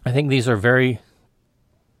I think these are very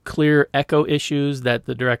clear echo issues that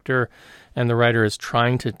the director and the writer is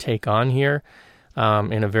trying to take on here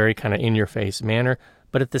in a very kind of in-your-face manner.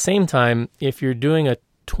 But at the same time, if you're doing a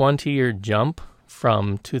 20-year jump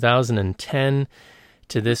from 2010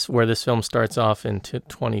 to this, where this film starts off in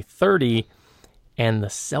 2030, and the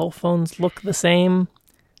cell phones look the same,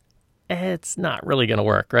 it's not really going to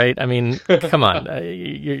work, right? I mean, come on,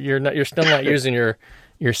 you're still not using your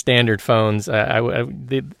standard phones.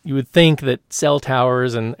 You would think that cell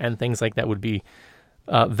towers and things like that would be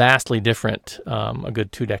vastly different a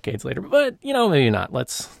good 2 decades later, but maybe not.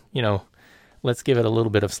 Let's give it a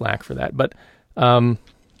little bit of slack for that. But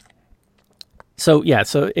so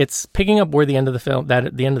it's picking up where the end of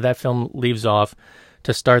that film leaves off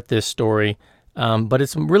to start this story, but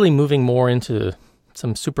it's really moving more into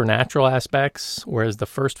some supernatural aspects, whereas the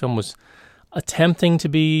first film was attempting to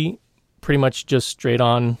be pretty much just straight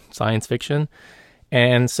on science fiction.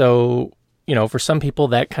 And so, for some people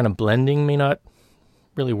that kind of blending may not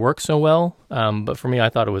really work so well. But for me, I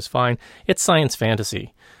thought it was fine. It's science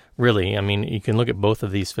fantasy, really. I mean, you can look at both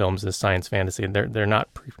of these films as science fantasy. They're not,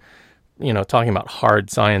 talking about hard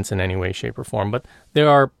science in any way, shape, or form, but they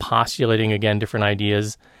are postulating, again, different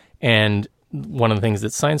ideas. And one of the things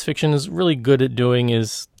that science fiction is really good at doing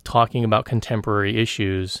is talking about contemporary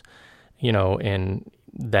issues, and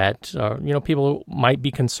that, people might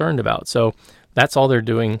be concerned about. So that's all they're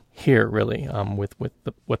doing here, really, with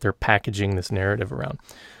what they're packaging this narrative around.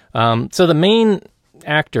 So the main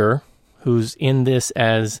actor who's in this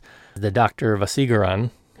as the Dr. Vasigaran,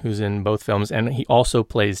 who's in both films, and he also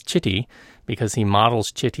plays Chitty, because he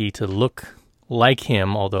models Chitty to look like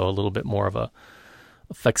him, although a little bit more of a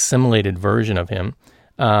facsimilated version of him.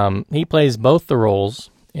 He plays both the roles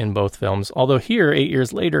in both films, although here, 8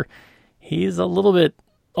 years later, he's a little bit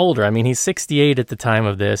older. I mean, he's 68 at the time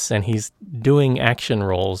of this, and he's doing action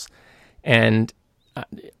roles. And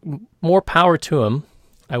more power to him,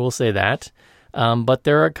 I will say that. But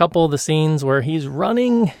there are a couple of the scenes where he's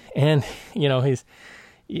running, and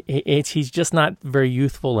he's just not very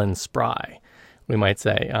youthful and spry, we might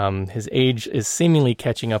say. His age is seemingly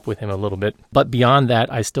catching up with him a little bit. But beyond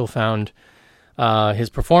that, I still found his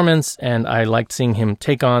performance, and I liked seeing him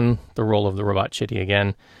take on the role of the robot Chitty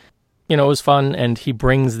again. It was fun, and he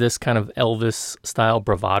brings this kind of Elvis-style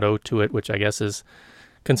bravado to it, which I guess is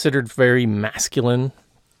considered very masculine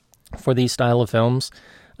for these style of films.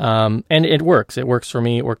 And it works. It works for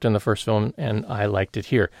me. It worked in the first film, and I liked it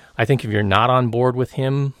here. I think if you're not on board with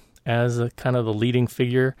him as a kind of the leading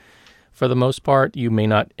figure, for the most part, you may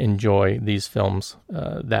not enjoy these films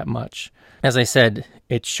that much. As I said,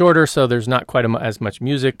 it's shorter, so there's not quite as much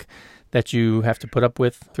music that you have to put up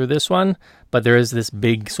with through this one, but there is this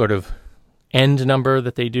big sort of end number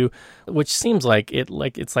that they do, which seems like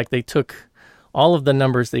it's like they took all of the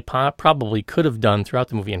numbers they probably could have done throughout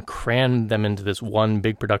the movie and crammed them into this one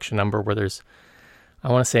big production number where there's,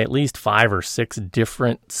 I want to say, at least 5 or 6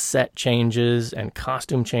 different set changes and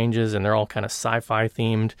costume changes, and they're all kind of sci-fi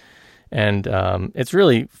themed. And it's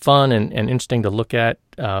really fun and interesting to look at.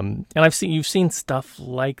 And you've seen stuff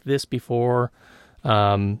like this before.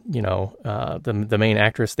 The main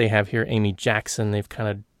actress they have here, Amy Jackson, they've kind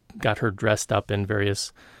of got her dressed up in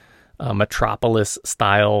various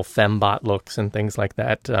Metropolis-style fembot looks and things like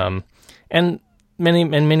that. And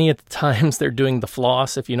many at the times they're doing the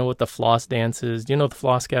floss. If you know what the floss dance is, do you know the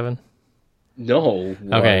floss, Kevin? No.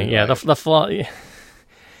 Okay, yeah, the floss. If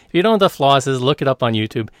you don't know what the floss is, look it up on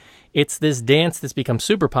YouTube. It's this dance that's become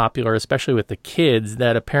super popular, especially with the kids,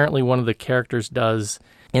 that apparently one of the characters does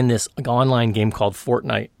in this online game called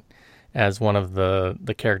Fortnite as one of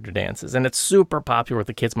the character dances. And it's super popular with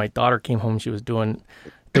the kids. My daughter came home, she was doing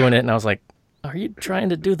it, and I was like, are you trying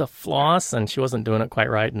to do the floss? And she wasn't doing it quite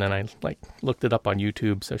right. And then I looked it up on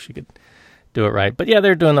YouTube so she could do it right. But yeah,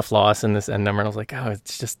 they're doing the floss in this end number. And I was like, oh,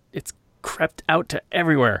 it's crept out to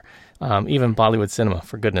everywhere. Even Bollywood cinema,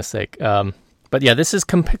 for goodness sake. But yeah, this is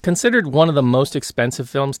considered one of the most expensive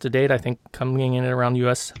films to date. I think coming in at around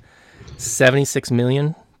US $76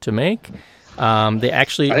 million to make. I think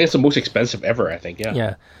it's the most expensive ever, I think,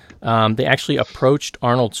 yeah. Yeah. They actually approached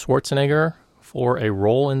Arnold Schwarzenegger for a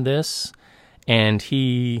role in this, and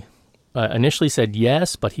he initially said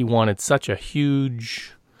yes, but he wanted such a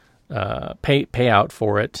huge payout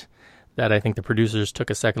for it that I think the producers took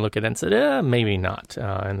a second look at it and said, maybe not,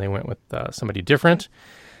 and they went with somebody different.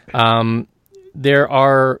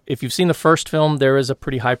 If you've seen the first film, there is a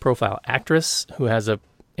pretty high-profile actress who has an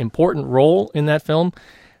important role in that film.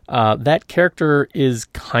 That character is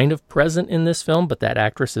kind of present in this film, but that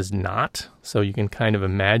actress is not. So you can kind of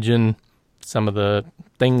imagine some of the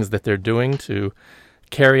things that they're doing to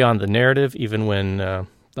carry on the narrative, even when a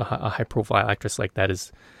high-profile actress like that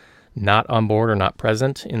is not on board or not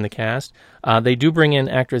present in the cast. They do bring in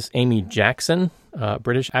actress Amy Jackson,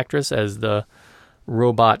 British actress, as the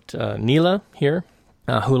robot Neela here,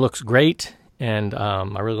 who looks great, and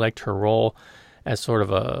I really liked her role as sort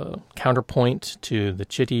of a counterpoint to the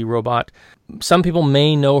Chitty robot. Some people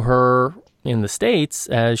may know her in the States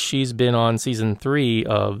as she's been on season 3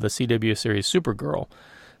 of the CW series Supergirl,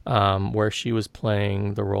 where she was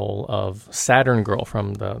playing the role of Saturn Girl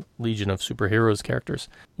from the Legion of Superheroes characters,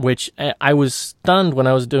 which I was stunned when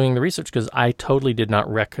I was doing the research because I totally did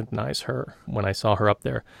not recognize her when I saw her up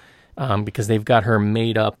there. Because they've got her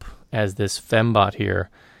made up as this fembot here,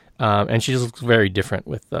 and she just looks very different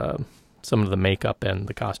with some of the makeup and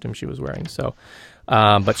the costume she was wearing. So,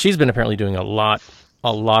 but she's been apparently doing a lot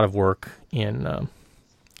of work in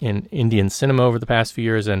Indian cinema over the past few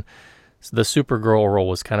years, and so the Supergirl role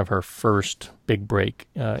was kind of her first big break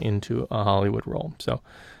into a Hollywood role. So,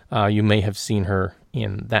 you may have seen her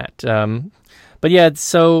in that. But yeah,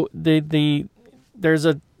 so there's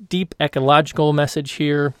a deep ecological message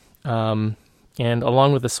here. And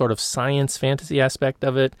along with the sort of science fantasy aspect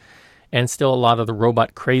of it, and still a lot of the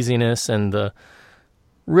robot craziness and the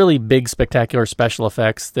really big spectacular special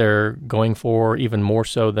effects they're going for, even more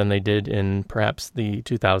so than they did in perhaps the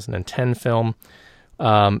 2010 film.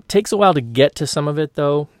 Takes a while to get to some of it,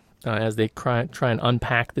 though, as they try and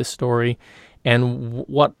unpack this story. And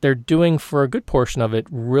what they're doing for a good portion of it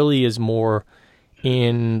really is more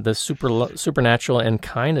in the supernatural and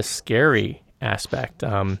kind of scary aspect.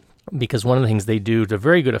 Because one of the things they do to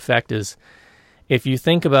very good effect is, if you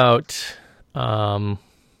think about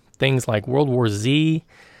things like World War Z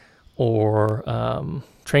or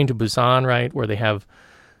Train to Busan, right, where they have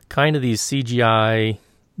kind of these CGI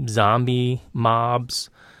zombie mobs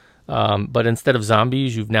But instead of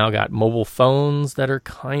zombies, you've now got mobile phones that are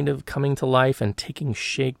kind of coming to life and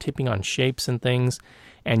tipping on shapes and things,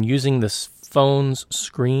 and using this phone's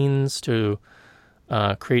screens to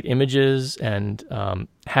create images, and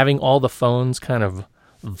having all the phones kind of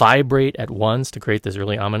vibrate at once to create this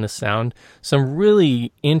really ominous sound. Some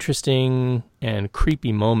really interesting and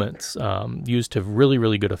creepy moments used to really,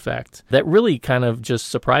 really good effect. That really kind of just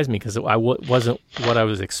surprised me, because wasn't what I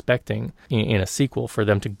was expecting in a sequel, for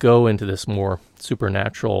them to go into this more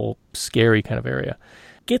supernatural, scary kind of area.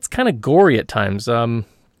 It gets kind of gory at times.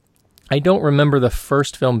 I don't remember the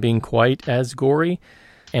first film being quite as gory.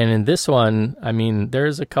 And in this one, I mean,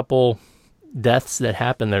 there's a couple deaths that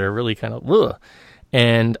happen that are really kind of, ugh.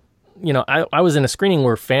 And, you know, I was in a screening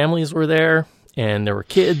where families were there and there were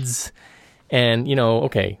kids, and, you know,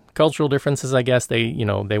 okay, cultural differences, I guess. They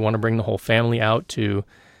want to bring the whole family out to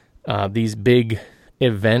these big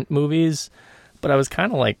event movies. But I was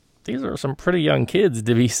kind of like, these are some pretty young kids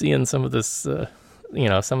to be seeing some of this,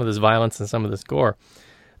 some of this violence and some of this gore.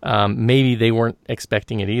 Maybe they weren't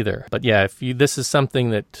expecting it either. But yeah, if this is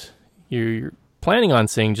something that you're planning on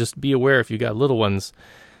seeing, just be aware, if you got little ones,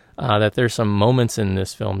 that there's some moments in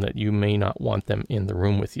this film that you may not want them in the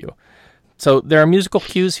room with you. So there are musical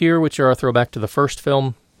cues here, which are a throwback to the first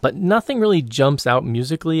film, but nothing really jumps out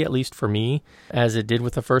musically, at least for me, as it did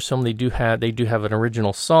with the first film. They do have an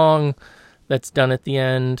original song that's done at the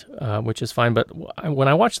end, which is fine. But when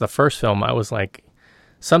I watched the first film, I was like,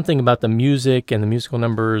 something about the music and the musical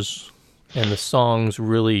numbers and the songs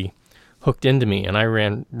really hooked into me, and I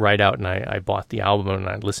ran right out and I bought the album and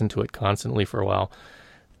I listened to it constantly for a while.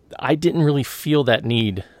 I didn't really feel that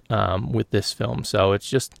need with this film, so it's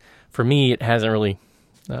just, for me, it hasn't really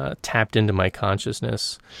tapped into my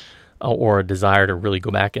consciousness or a desire to really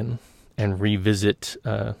go back and revisit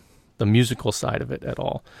the musical side of it at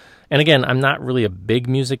all. And again, I'm not really a big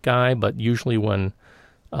music guy, but usually when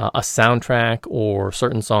a soundtrack or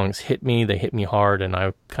certain songs hit me, they hit me hard, and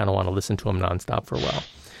I kind of want to listen to them nonstop for a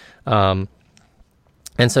while.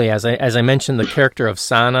 And so, yeah, as I mentioned, the character of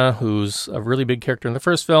Sana, who's a really big character in the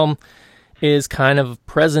first film, is kind of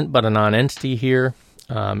present but a non-entity here.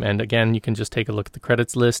 And again, you can just take a look at the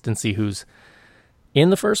credits list and see who's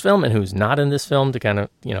in the first film and who's not in this film to kind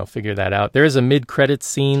of, figure that out. There is a mid-credits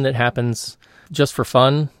scene that happens just for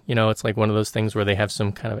fun. It's like one of those things where they have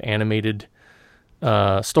some kind of animated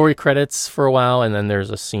story credits for a while, and then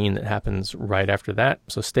there's a scene that happens right after that.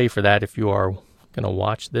 So stay for that if you are going to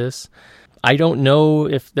watch this. I don't know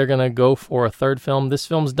if they're going to go for a third film. This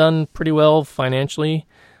film's done pretty well financially,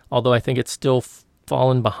 although I think it's still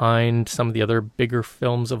fallen behind some of the other bigger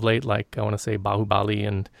films of late, like I want to say Bahubali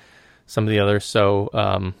and some of the others.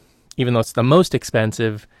 So even though it's the most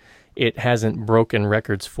expensive, it hasn't broken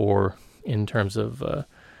records in terms of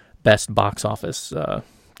best box office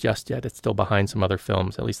just yet. It's still behind some other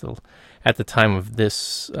films, at least at the time of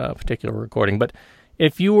this particular recording. But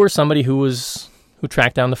if you were somebody who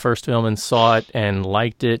tracked down the first film and saw it and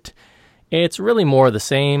liked it, it's really more of the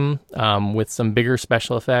same, with some bigger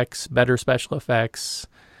special effects, better special effects,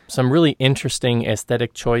 some really interesting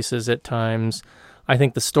aesthetic choices at times. I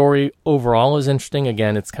think the story overall is interesting.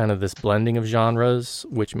 Again, it's kind of this blending of genres,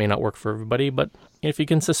 which may not work for everybody, but if you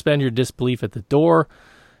can suspend your disbelief at the door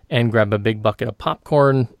and grab a big bucket of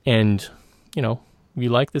popcorn and, you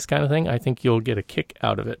like this kind of thing, I think you'll get a kick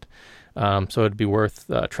out of it. So it'd be worth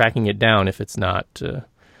tracking it down if it's not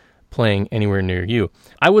playing anywhere near you.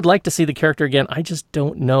 I would like to see the character again. I just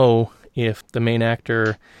don't know if the main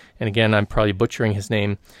actor, and again, I'm probably butchering his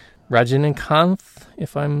name, Rajinikanth,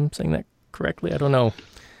 if I'm saying that correctly. I don't know.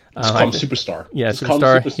 It's called Superstar. Yeah,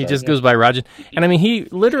 Superstar. He just goes by Rajan. And I mean, he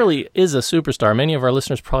literally is a superstar. Many of our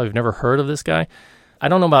listeners probably have never heard of this guy. I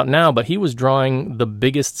don't know about now, but he was drawing the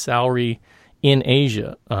biggest salary in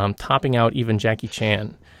Asia, topping out even Jackie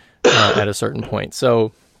Chan at a certain point.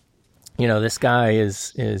 So, this guy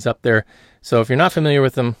is up there. So if you're not familiar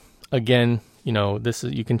with him, again,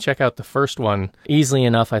 you can check out the first one easily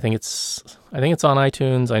enough. I think it's on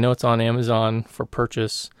iTunes. I know it's on Amazon for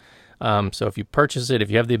purchase. So if you purchase it,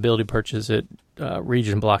 if you have the ability to purchase it,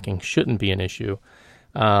 region blocking shouldn't be an issue.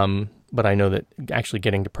 But I know that actually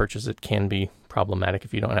getting to purchase it can be problematic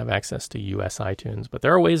if you don't have access to US iTunes. But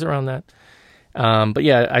there are ways around that. But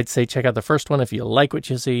yeah, I'd say check out the first one if you like what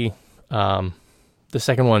you see. The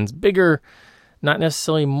second one's bigger, not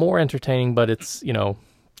necessarily more entertaining, but it's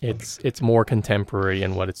more contemporary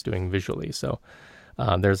in what it's doing visually. So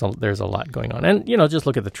there's a lot going on. And, just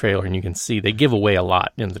look at the trailer and you can see they give away a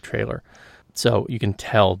lot in the trailer. So you can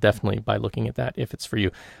tell definitely by looking at that if it's for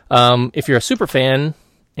you. If you're a super fan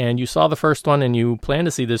and you saw the first one and you plan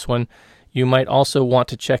to see this one, you might also want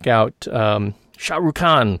to check out Shah Rukh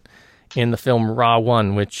Khan in the film Ra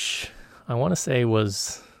 1, which I want to say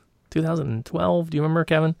was 2012. Do you remember,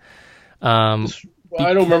 Kevin? Well,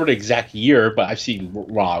 I don't remember the exact year, but I've seen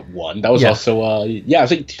Raw 1. That was also, I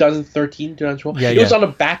think 2013, 2012. Yeah, it was on the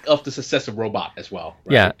back of the success of Robot as well.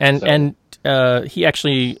 Right? Yeah, and he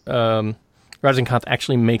actually, Rajinikanth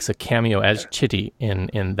actually makes a cameo as Chitty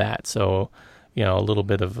in that. So, a little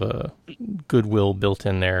bit of goodwill built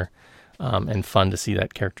in there, and fun to see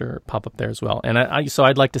that character pop up there as well. And so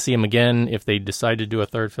I'd like to see him again if they decide to do a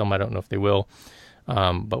third film. I don't know if they will,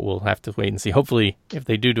 but we'll have to wait and see. Hopefully, if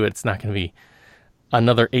they do it, it's not going to be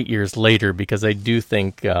another 8 years later, because I do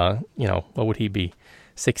think, what would he be?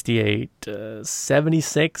 68,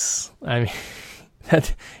 76? I mean,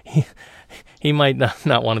 that he might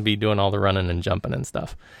not want to be doing all the running and jumping and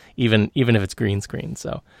stuff, even if it's green screen.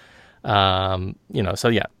 So,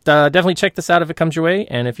 definitely check this out if it comes your way,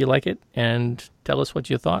 and if you like it, and tell us what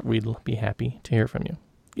you thought. We'd be happy to hear from you.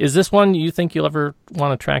 Is this one you think you'll ever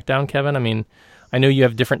want to track down, Kevin? I mean, I know you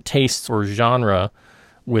have different tastes or genre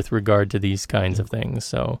with regard to these kinds of things.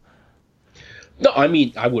 So, no, I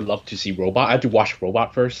mean, I would love to see Robot. I had to watch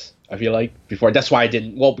Robot first, I feel like, before. That's why I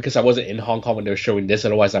didn't, because I wasn't in Hong Kong when they were showing this.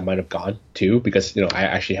 Otherwise, I might have gone too, because, I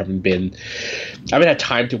actually haven't had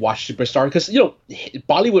time to watch Superstar, because,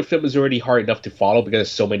 Bollywood film is already hard enough to follow because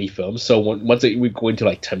there's so many films. So once we go into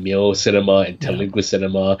like Tamil cinema and Telugu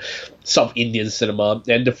cinema, South Indian cinema,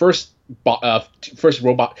 and the first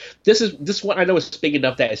Robot. This one I know is big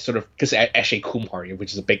enough that it's sort of, because Akshay Kumar,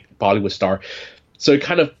 which is a big Bollywood star, so it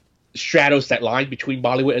kind of straddles that line between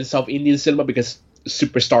Bollywood and South Indian cinema, because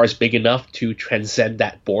Superstar is big enough to transcend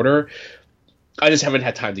that border. I just haven't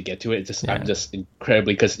had time to get to it. I'm just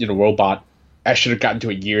incredibly, because Robot, I should have gotten to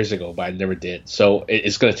it years ago, but I never did. So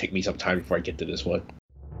it's going to take me some time before I get to this one.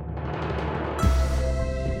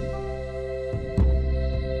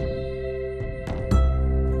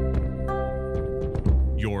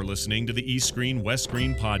 You're listening to the East Screen West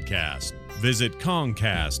Screen podcast. Visit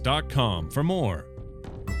Kongcast.com for more.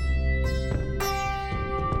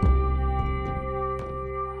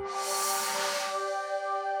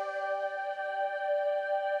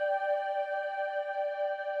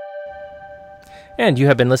 And you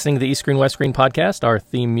have been listening to the East Screen West Screen podcast. Our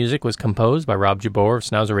theme music was composed by Rob Jabor of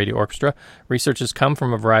Schnauzer Radio Orchestra. Research has come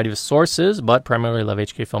from a variety of sources, but primarily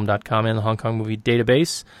lovehkfilm.com and the Hong Kong Movie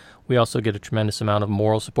Database. We also get a tremendous amount of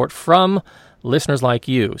moral support from listeners like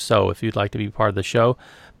you. So if you'd like to be part of the show,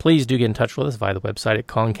 please do get in touch with us via the website at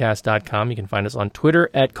Kongcast.com. You can find us on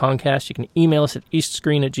Twitter at Kongcast. You can email us at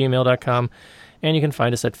eastscreen@gmail.com. And you can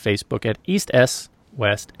find us at Facebook at East S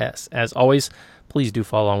West S. As always, please do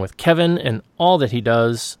follow along with Kevin and all that he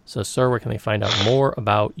does. So, sir, where can they find out more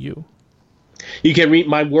about you? You can read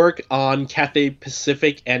my work on Cathay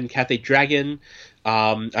Pacific and Cathay Dragon.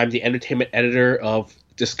 I'm the entertainment editor of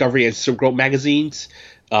Discovery and Silk Road magazines.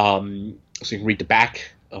 So you can read the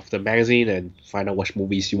back of the magazine and find out what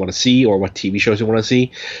movies you want to see or what TV shows you want to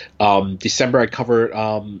see. December, I cover...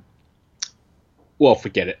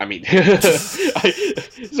 forget it. I mean,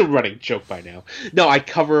 it's a running joke by now. No, I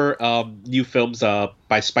cover new films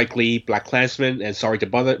by Spike Lee, BlacKkKlansman, and Sorry to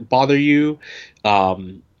Bother You,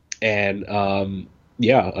 other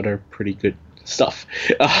pretty good stuff.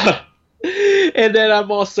 And then I'm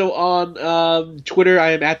also on Twitter.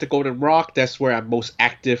 I am at The Golden Rock. That's where I'm most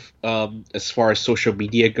active as far as social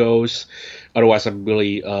media goes. Otherwise, I'm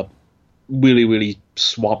really, really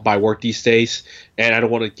swamped by work these days, and I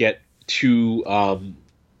don't want to get too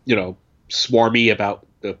swarmy about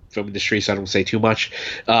the film industry, so I don't say too much.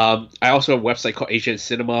 I also have a website called Asian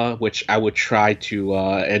Cinema, which I would try to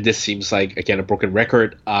and this seems like, again, a broken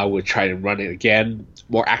record, I would try to run it again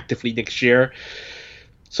more actively next year.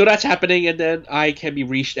 So that's happening, and then I can be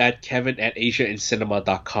reached at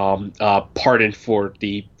kevin@asiaincinema.com. Pardon for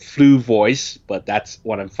the flu voice, but that's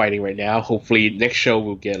what I'm fighting right now. Hopefully next show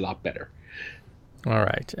will get a lot better. All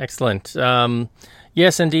right, excellent.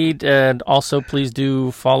 Yes, indeed. And also, please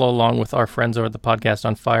do follow along with our friends over at the Podcast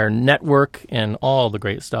on Fire Network and all the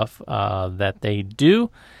great stuff that they do.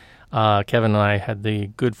 Kevin and I had the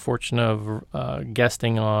good fortune of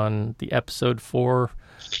guesting on the episode for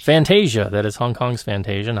Fantasia. That is Hong Kong's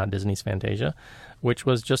Fantasia, not Disney's Fantasia, which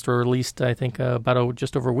was just released, I think,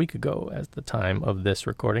 just over a week ago at the time of this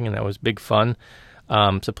recording, and that was big fun.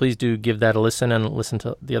 So please do give that a listen and listen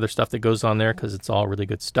to the other stuff that goes on there, because it's all really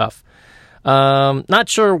good stuff. Not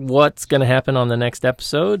sure what's going to happen on the next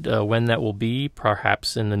episode, when that will be,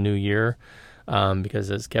 perhaps in the new year,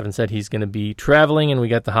 because as Kevin said, he's going to be traveling and we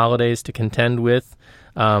got the holidays to contend with.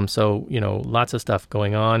 So, lots of stuff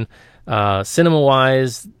going on.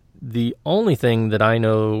 Cinema-wise, The only thing that I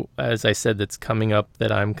know, as I said, that's coming up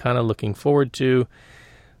that I'm kind of looking forward to,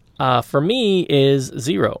 for me, is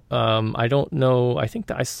Zero. I don't know. I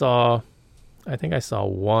think I saw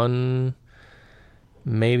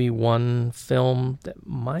maybe one film that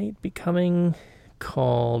might be coming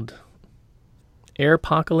called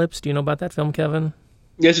Airpocalypse. Do you know about that film, Kevin?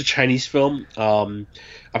 There's a Chinese film. I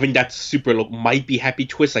think that's super might be Happy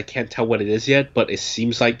Twist. I can't tell what it is yet, but it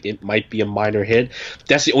seems like it might be a minor hit.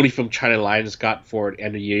 That's the only film China Lions got for the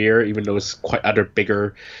end of the year, even though it's quite other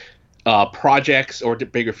bigger projects or the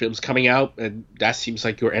bigger films coming out, and that seems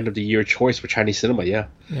like your end of the year choice for Chinese cinema. Yeah.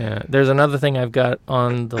 There's another thing I've got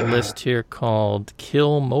on the list here called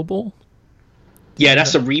Kill Mobile. Yeah,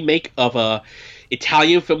 that's a remake of a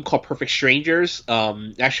Italian film called Perfect Strangers.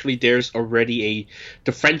 Actually, there's already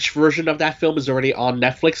the French version of that film is already on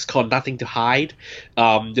Netflix called Nothing to Hide.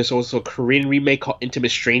 There's also a Korean remake called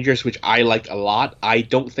Intimate Strangers, which I like a lot. I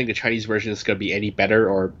don't think the Chinese version is going to be any better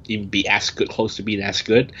or even be as good, close to being as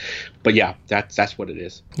good. But yeah, that's what it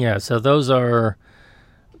is. Yeah, so those are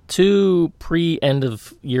two pre-end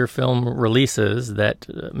of year film releases that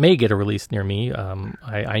may get a release near me.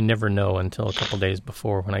 I never know until a couple days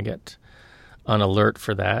before when I get an alert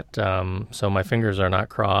for that. So my fingers are not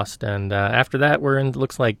crossed. And after that,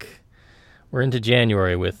 looks like we're into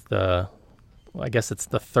January with, I guess it's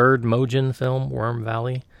the third Mojin film, Worm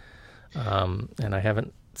Valley. And I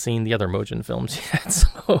haven't seen the other Mojin films yet.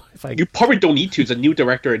 So you probably don't need to. It's a new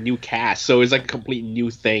director, a new cast. So it's like a complete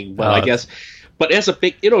new thing. But I guess... But it's a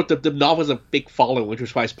big, the novel has a big following, which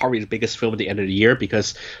is why it's probably the biggest film at the end of the year,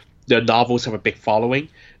 because the novels have a big following.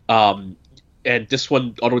 And this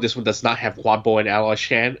one, although this one does not have Huan Bo and Aloy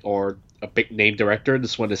Shan or a big name director,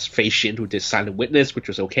 this one is Fei Xin, who did Silent Witness, which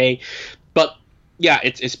was okay. But yeah,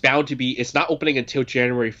 it's bound to be. It's not opening until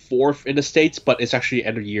January 4th in the States, but it's actually an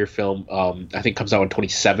end of the year film. I think comes out on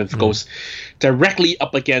 27th. Goes directly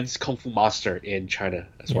up against Kung Fu Monster in China,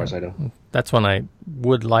 as far as I know. That's one I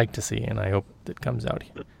would like to see, and I hope it comes out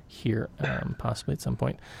here possibly at some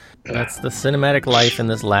point. That's the cinematic life in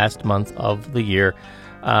this last month of the year.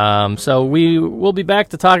 So we will be back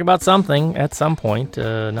to talk about something at some point.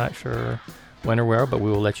 Not sure when or where, but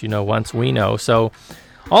we will let you know once we know. So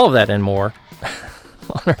all of that and more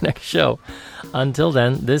on our next show. Until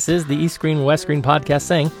then, this is the East Screen West Screen podcast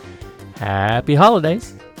saying happy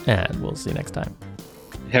holidays, and we'll see you next time.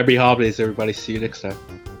 Happy holidays, everybody. See you next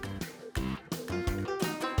time.